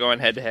two are going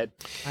head to head.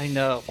 I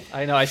know.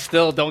 I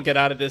still don't get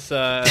out of this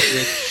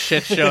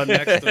shit show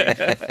next week.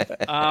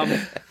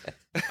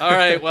 All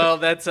right. Well,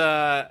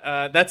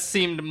 that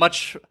seemed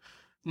much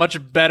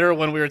better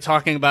when we were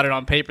talking about it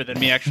on paper than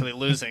me actually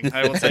losing.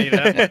 I will tell you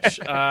that much.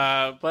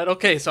 But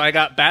okay, so I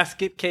got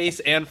Basket Case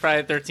and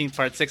Friday the 13th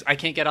Part 6. I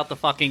can't get out the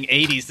fucking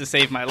 80s to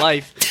save my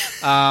life.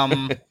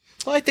 Well,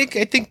 I think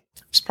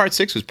Part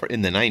 6 was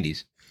in the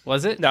 90s.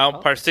 Was it? No, Oh.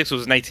 Part 6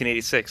 was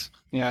 1986.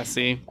 Yeah,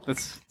 see?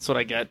 That's what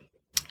I get.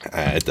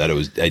 I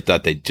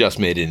thought they just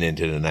made it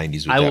into the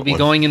 90s. With I will that be one.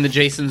 going into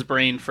Jason's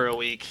brain for a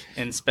week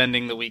and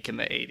spending the week in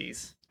the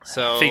 80s.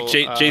 So I think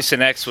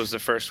Jason X was the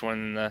first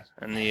one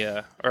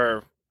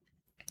or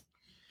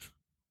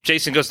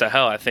Jason Goes to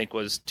Hell, I think,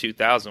 was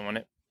 2000, wasn't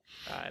it?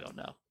 I don't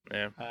know.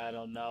 Yeah. I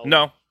don't know.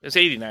 No, it's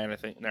 89, I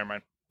think. Never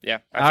mind. Yeah.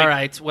 All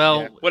right.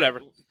 Well, Yeah,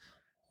 whatever.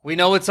 we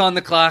know what's on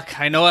the clock.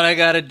 I know what I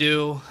got to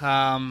do.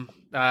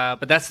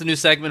 But that's the new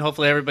segment.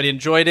 Hopefully everybody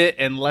enjoyed it.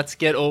 And let's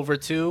get over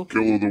to...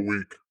 Kill of the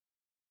week.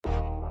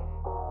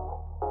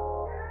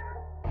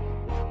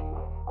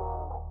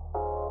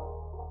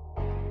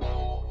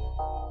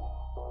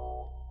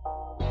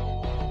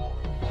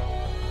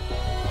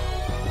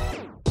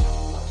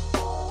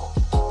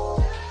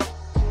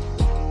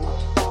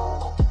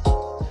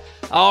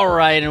 All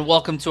right, and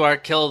welcome to our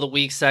Kill of the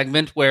Week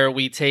segment where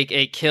we take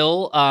a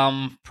kill,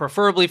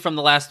 preferably from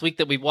the last week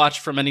that we've watched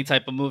from any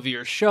type of movie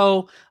or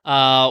show.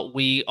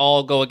 We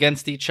all go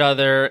against each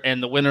other,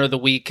 and the winner of the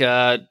week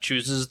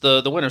chooses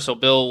the winner. So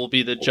Bill will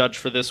be the judge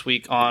for this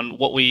week on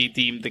what we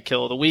deem the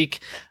Kill of the Week.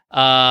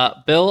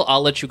 Bill,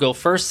 I'll let you go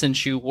first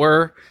since you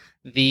were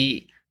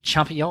the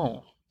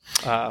champion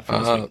for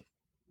this week.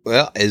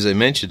 Well, as I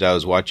mentioned, I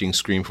was watching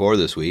Scream 4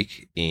 this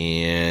week,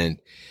 and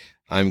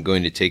I'm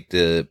going to take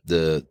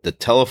the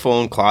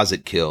telephone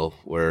closet kill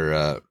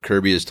where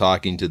Kirby is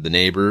talking to the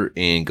neighbor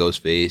and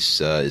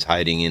Ghostface is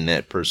hiding in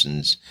that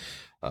person's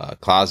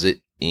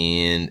closet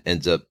and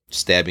ends up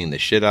stabbing the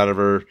shit out of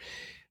her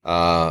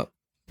and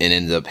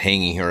ends up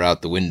hanging her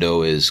out the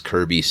window as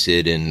Kirby,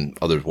 Sid, and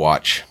others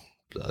watch.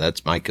 So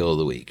that's my kill of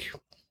the week.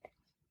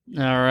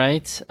 All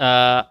right.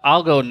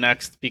 I'll go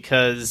next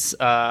because,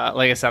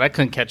 like I said, I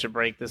couldn't catch a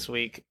break this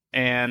week.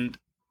 And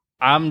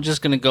I'm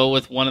just going to go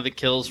with one of the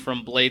kills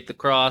from Blade the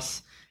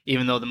Cross,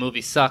 even though the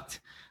movie sucked.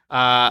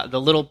 The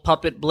little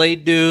puppet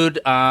blade dude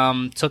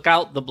took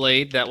out the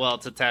blade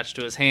it's attached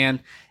to his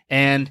hand,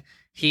 and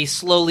he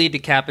slowly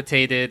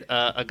decapitated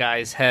a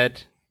guy's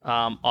head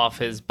off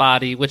his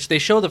body, which they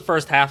show the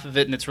first half of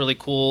it, and it's really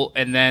cool,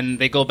 and then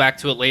they go back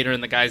to it later,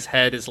 and the guy's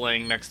head is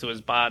laying next to his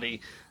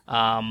body.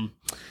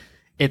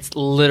 It's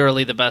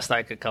literally the best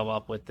I could come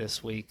up with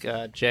this week.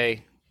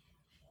 Jay?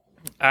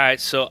 All right,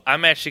 so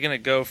I'm actually going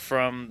to go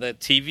from the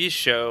TV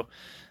show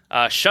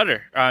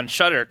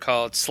Shudder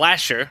called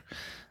Slasher.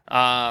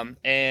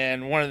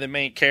 And one of the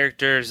main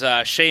characters,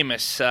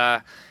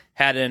 Seamus,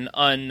 had an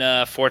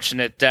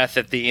unfortunate death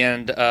at the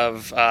end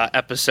of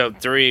episode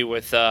 3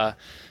 with it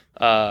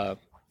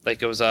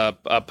was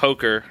a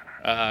poker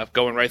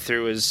going right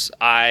through his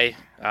eye,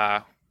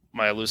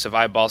 my elusive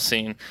eyeball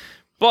scene.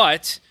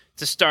 But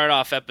to start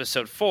off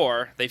episode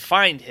 4, they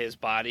find his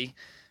body,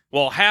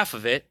 half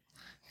of it,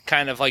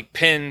 kind of like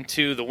pinned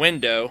to the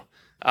window,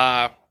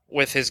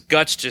 with his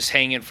guts just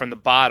hanging from the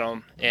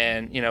bottom,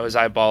 and his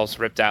eyeballs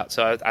ripped out.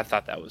 So I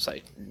thought that was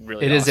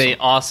really. It awesome. is a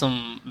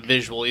awesome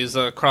visual. He was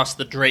across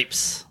the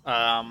drapes.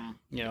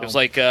 It was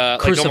like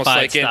almost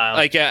crucified style,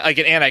 like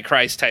an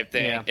Antichrist type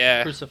thing.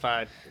 Yeah,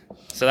 crucified.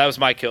 So that was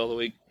my kill of the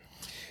week.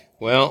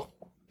 Well,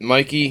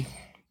 Mikey,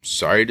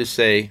 sorry to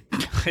say,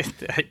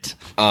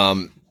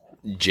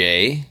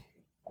 Jay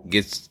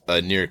gets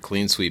a near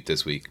clean sweep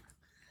this week.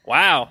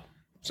 Wow.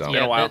 So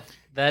been a while.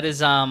 That is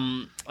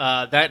that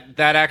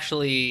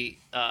actually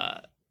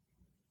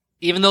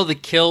even though the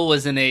kill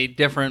was in a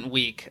different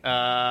week,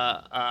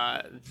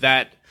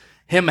 that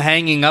him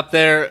hanging up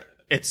there,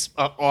 it's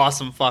an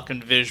awesome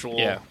fucking visual.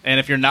 Yeah. And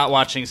if you're not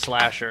watching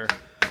Slasher,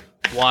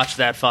 watch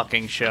that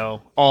fucking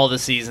show. All the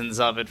seasons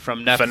of it,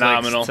 from Netflix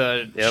Phenomenal.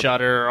 to Yep.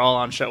 Shudder, all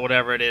on Shudder,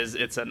 whatever it is.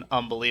 It's an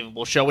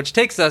unbelievable show, which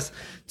takes us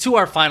to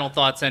our final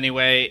thoughts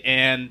anyway.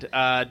 And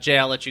Jay,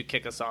 I'll let you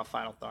kick us off.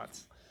 Final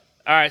thoughts.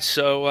 All right,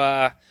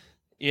 so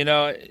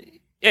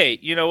hey,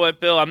 you know what,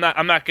 Bill? I'm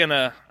not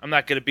gonna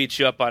beat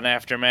you up on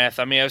Aftermath.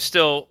 I mean, I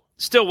still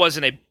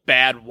wasn't a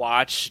bad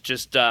watch,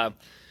 just not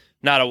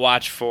a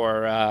watch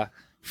for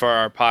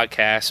our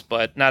podcast,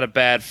 but not a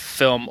bad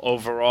film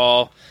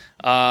overall.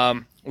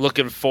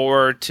 Looking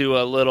forward to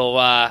a little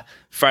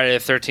Friday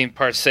the 13th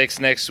Part 6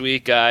 next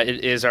week.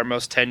 It is our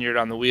most tenured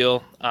on the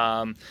wheel.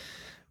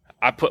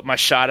 I put my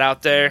shot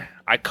out there.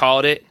 I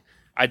called it.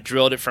 I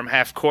drilled it from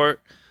half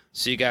court,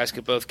 so you guys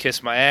could both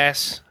kiss my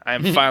ass. I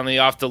am finally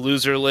off the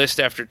loser list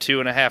after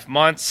 2.5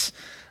 months.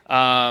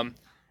 That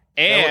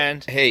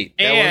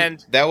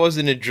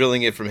wasn't a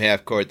drilling it from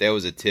half court. That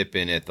was a tip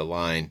in at the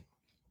line.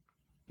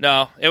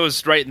 No, it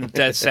was right in the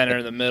dead center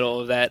in the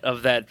middle of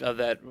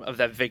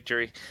that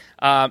victory.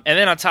 And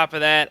then on top of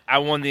that, I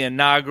won the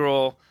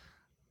inaugural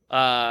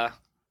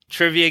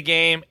trivia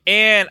game,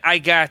 and I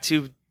got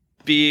to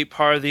be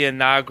part of the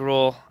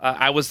inaugural.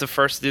 I was the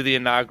first to do the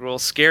inaugural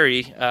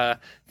scary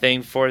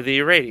thing for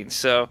the ratings.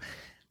 So,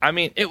 I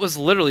mean, it was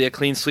literally a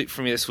clean sweep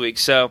for me this week.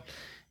 So,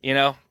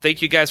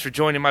 thank you guys for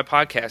joining my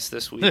podcast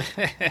this week.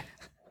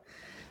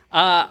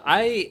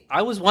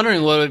 I was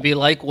wondering what it would be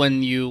like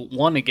when you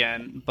won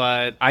again,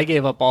 but I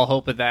gave up all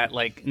hope of that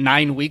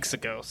 9 weeks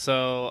ago.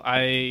 So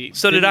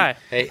did I.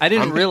 Hey, I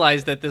didn't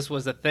realize that this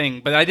was a thing,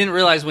 but I didn't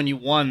realize when you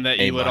won that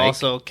you would Mike.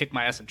 also kick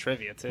my ass in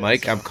trivia too.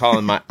 Mike, so. I'm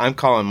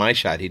calling my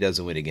shot. He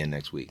doesn't win again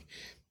next week.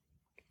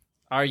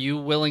 Are you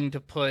willing to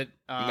put?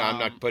 No, I'm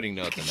not putting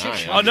nothing on.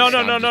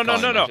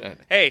 Oh, no.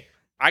 Hey,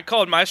 I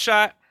called my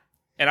shot,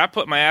 and I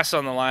put my ass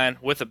on the line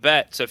with a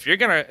bet. So if you're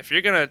gonna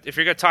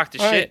talk to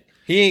shit. Right.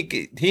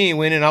 He ain't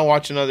winning. I'll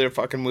watch another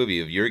fucking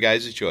movie of your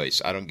guys' choice.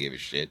 I don't give a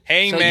shit.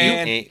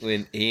 Hangman.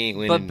 He ain't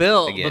winning. But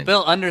Bill, again.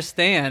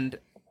 understand.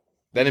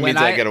 Then it means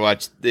I gotta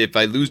watch. If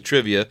I lose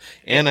trivia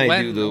and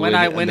I do the when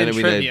I win in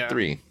trivia,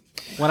 3.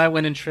 When I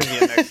win in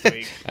trivia next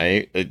week,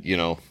 I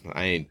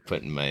ain't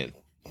putting my.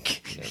 So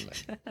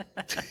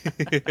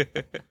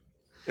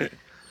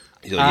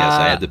yes,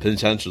 I had the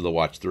potential to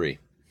watch 3.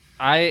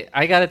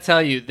 I gotta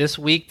tell you, this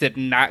week did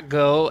not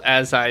go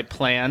as I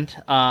planned.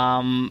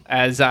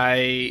 As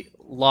I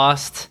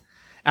lost,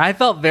 I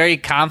felt very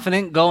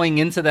confident going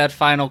into that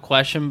final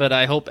question, but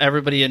I hope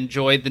everybody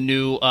enjoyed the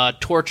new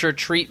torture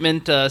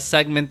treatment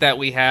segment that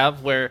we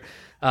have, where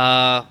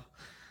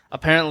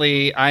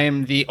apparently I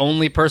am the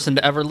only person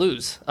to ever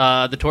lose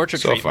the torture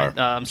treatment.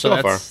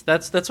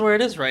 That's where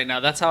it is right now.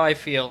 That's how I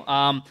feel.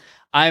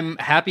 I'm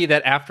happy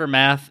that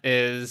Aftermath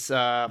is.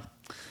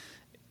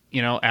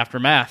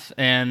 Aftermath,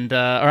 and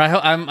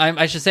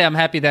I should say I'm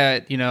happy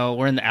that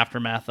we're in the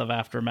aftermath of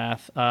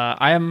Aftermath.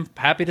 I am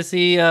happy to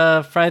see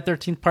Friday the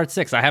 13th Part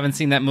 6. I haven't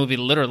seen that movie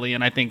literally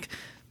in I think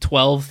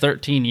 12,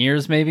 13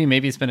 years,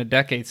 maybe it's been a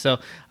decade. So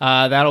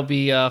that'll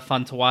be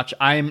fun to watch.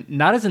 I'm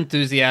not as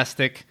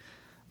enthusiastic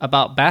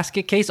about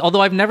Basket Case,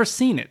 although I've never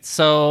seen it.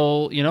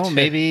 So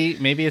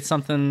maybe it's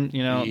something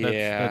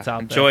that's out there.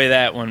 Enjoy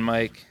that one,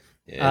 Mike.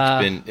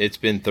 Yeah, it's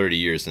been 30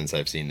 years since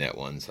I've seen that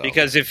one. So.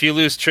 Because if you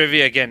lose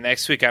trivia again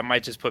next week, I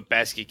might just put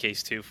Basket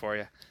Case 2 for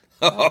you.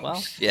 Oh, well,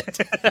 shit.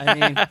 I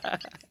mean,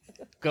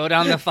 Go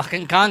down the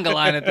fucking conga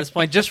line at this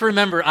point. Just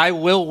remember, I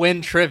will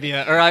win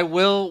trivia, or I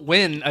will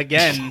win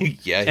again.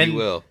 Yeah, he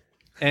will.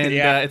 And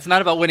it's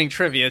not about winning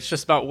trivia. It's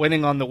just about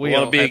winning on the wheel.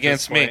 It'll be at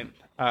against this point.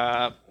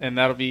 And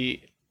that'll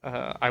be.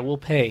 I will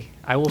pay.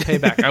 I will pay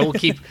back. I will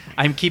keep.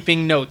 I'm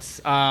keeping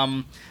notes.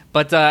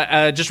 But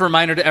just a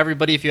reminder to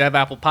everybody: if you have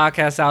Apple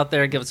Podcasts out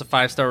there, give us a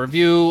 5-star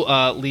review.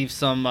 Leave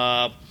some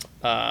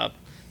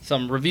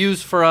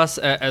reviews for us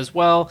as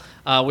well.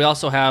 We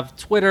also have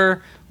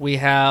Twitter. We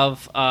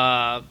have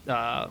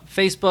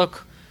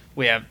Facebook.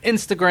 We have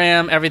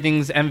Instagram.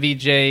 Everything's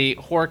MVJ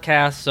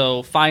Horrorcast.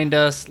 So find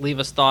us, leave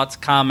us thoughts,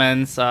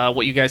 comments,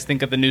 what you guys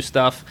think of the new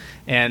stuff,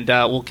 and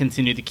we'll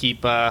continue to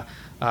keep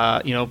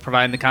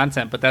providing the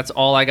content. But that's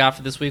all I got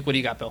for this week. What do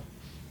you got, Bill?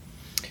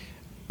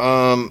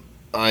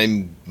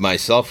 I'm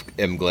myself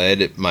am glad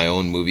that my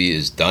own movie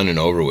is done and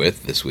over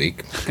with this week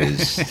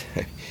because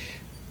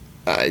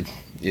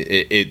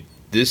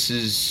this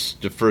is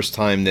the first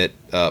time that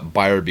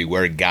Buyer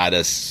Beware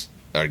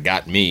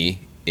got me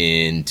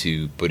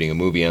into putting a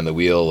movie on the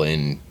wheel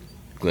and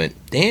went,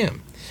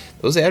 damn,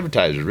 those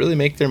advertisers really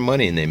make their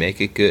money and they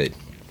make it good.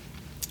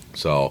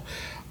 So,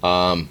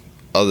 other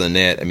than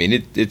that, I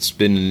mean, it's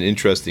been an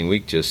interesting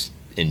week just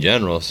in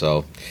general.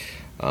 So,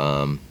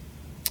 on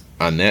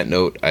that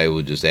note, I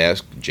will just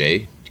ask,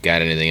 Jay, you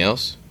got anything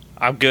else?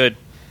 I'm good.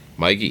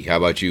 Mikey, how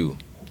about you?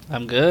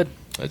 I'm good.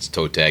 Let's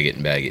toe tag it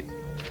and bag it.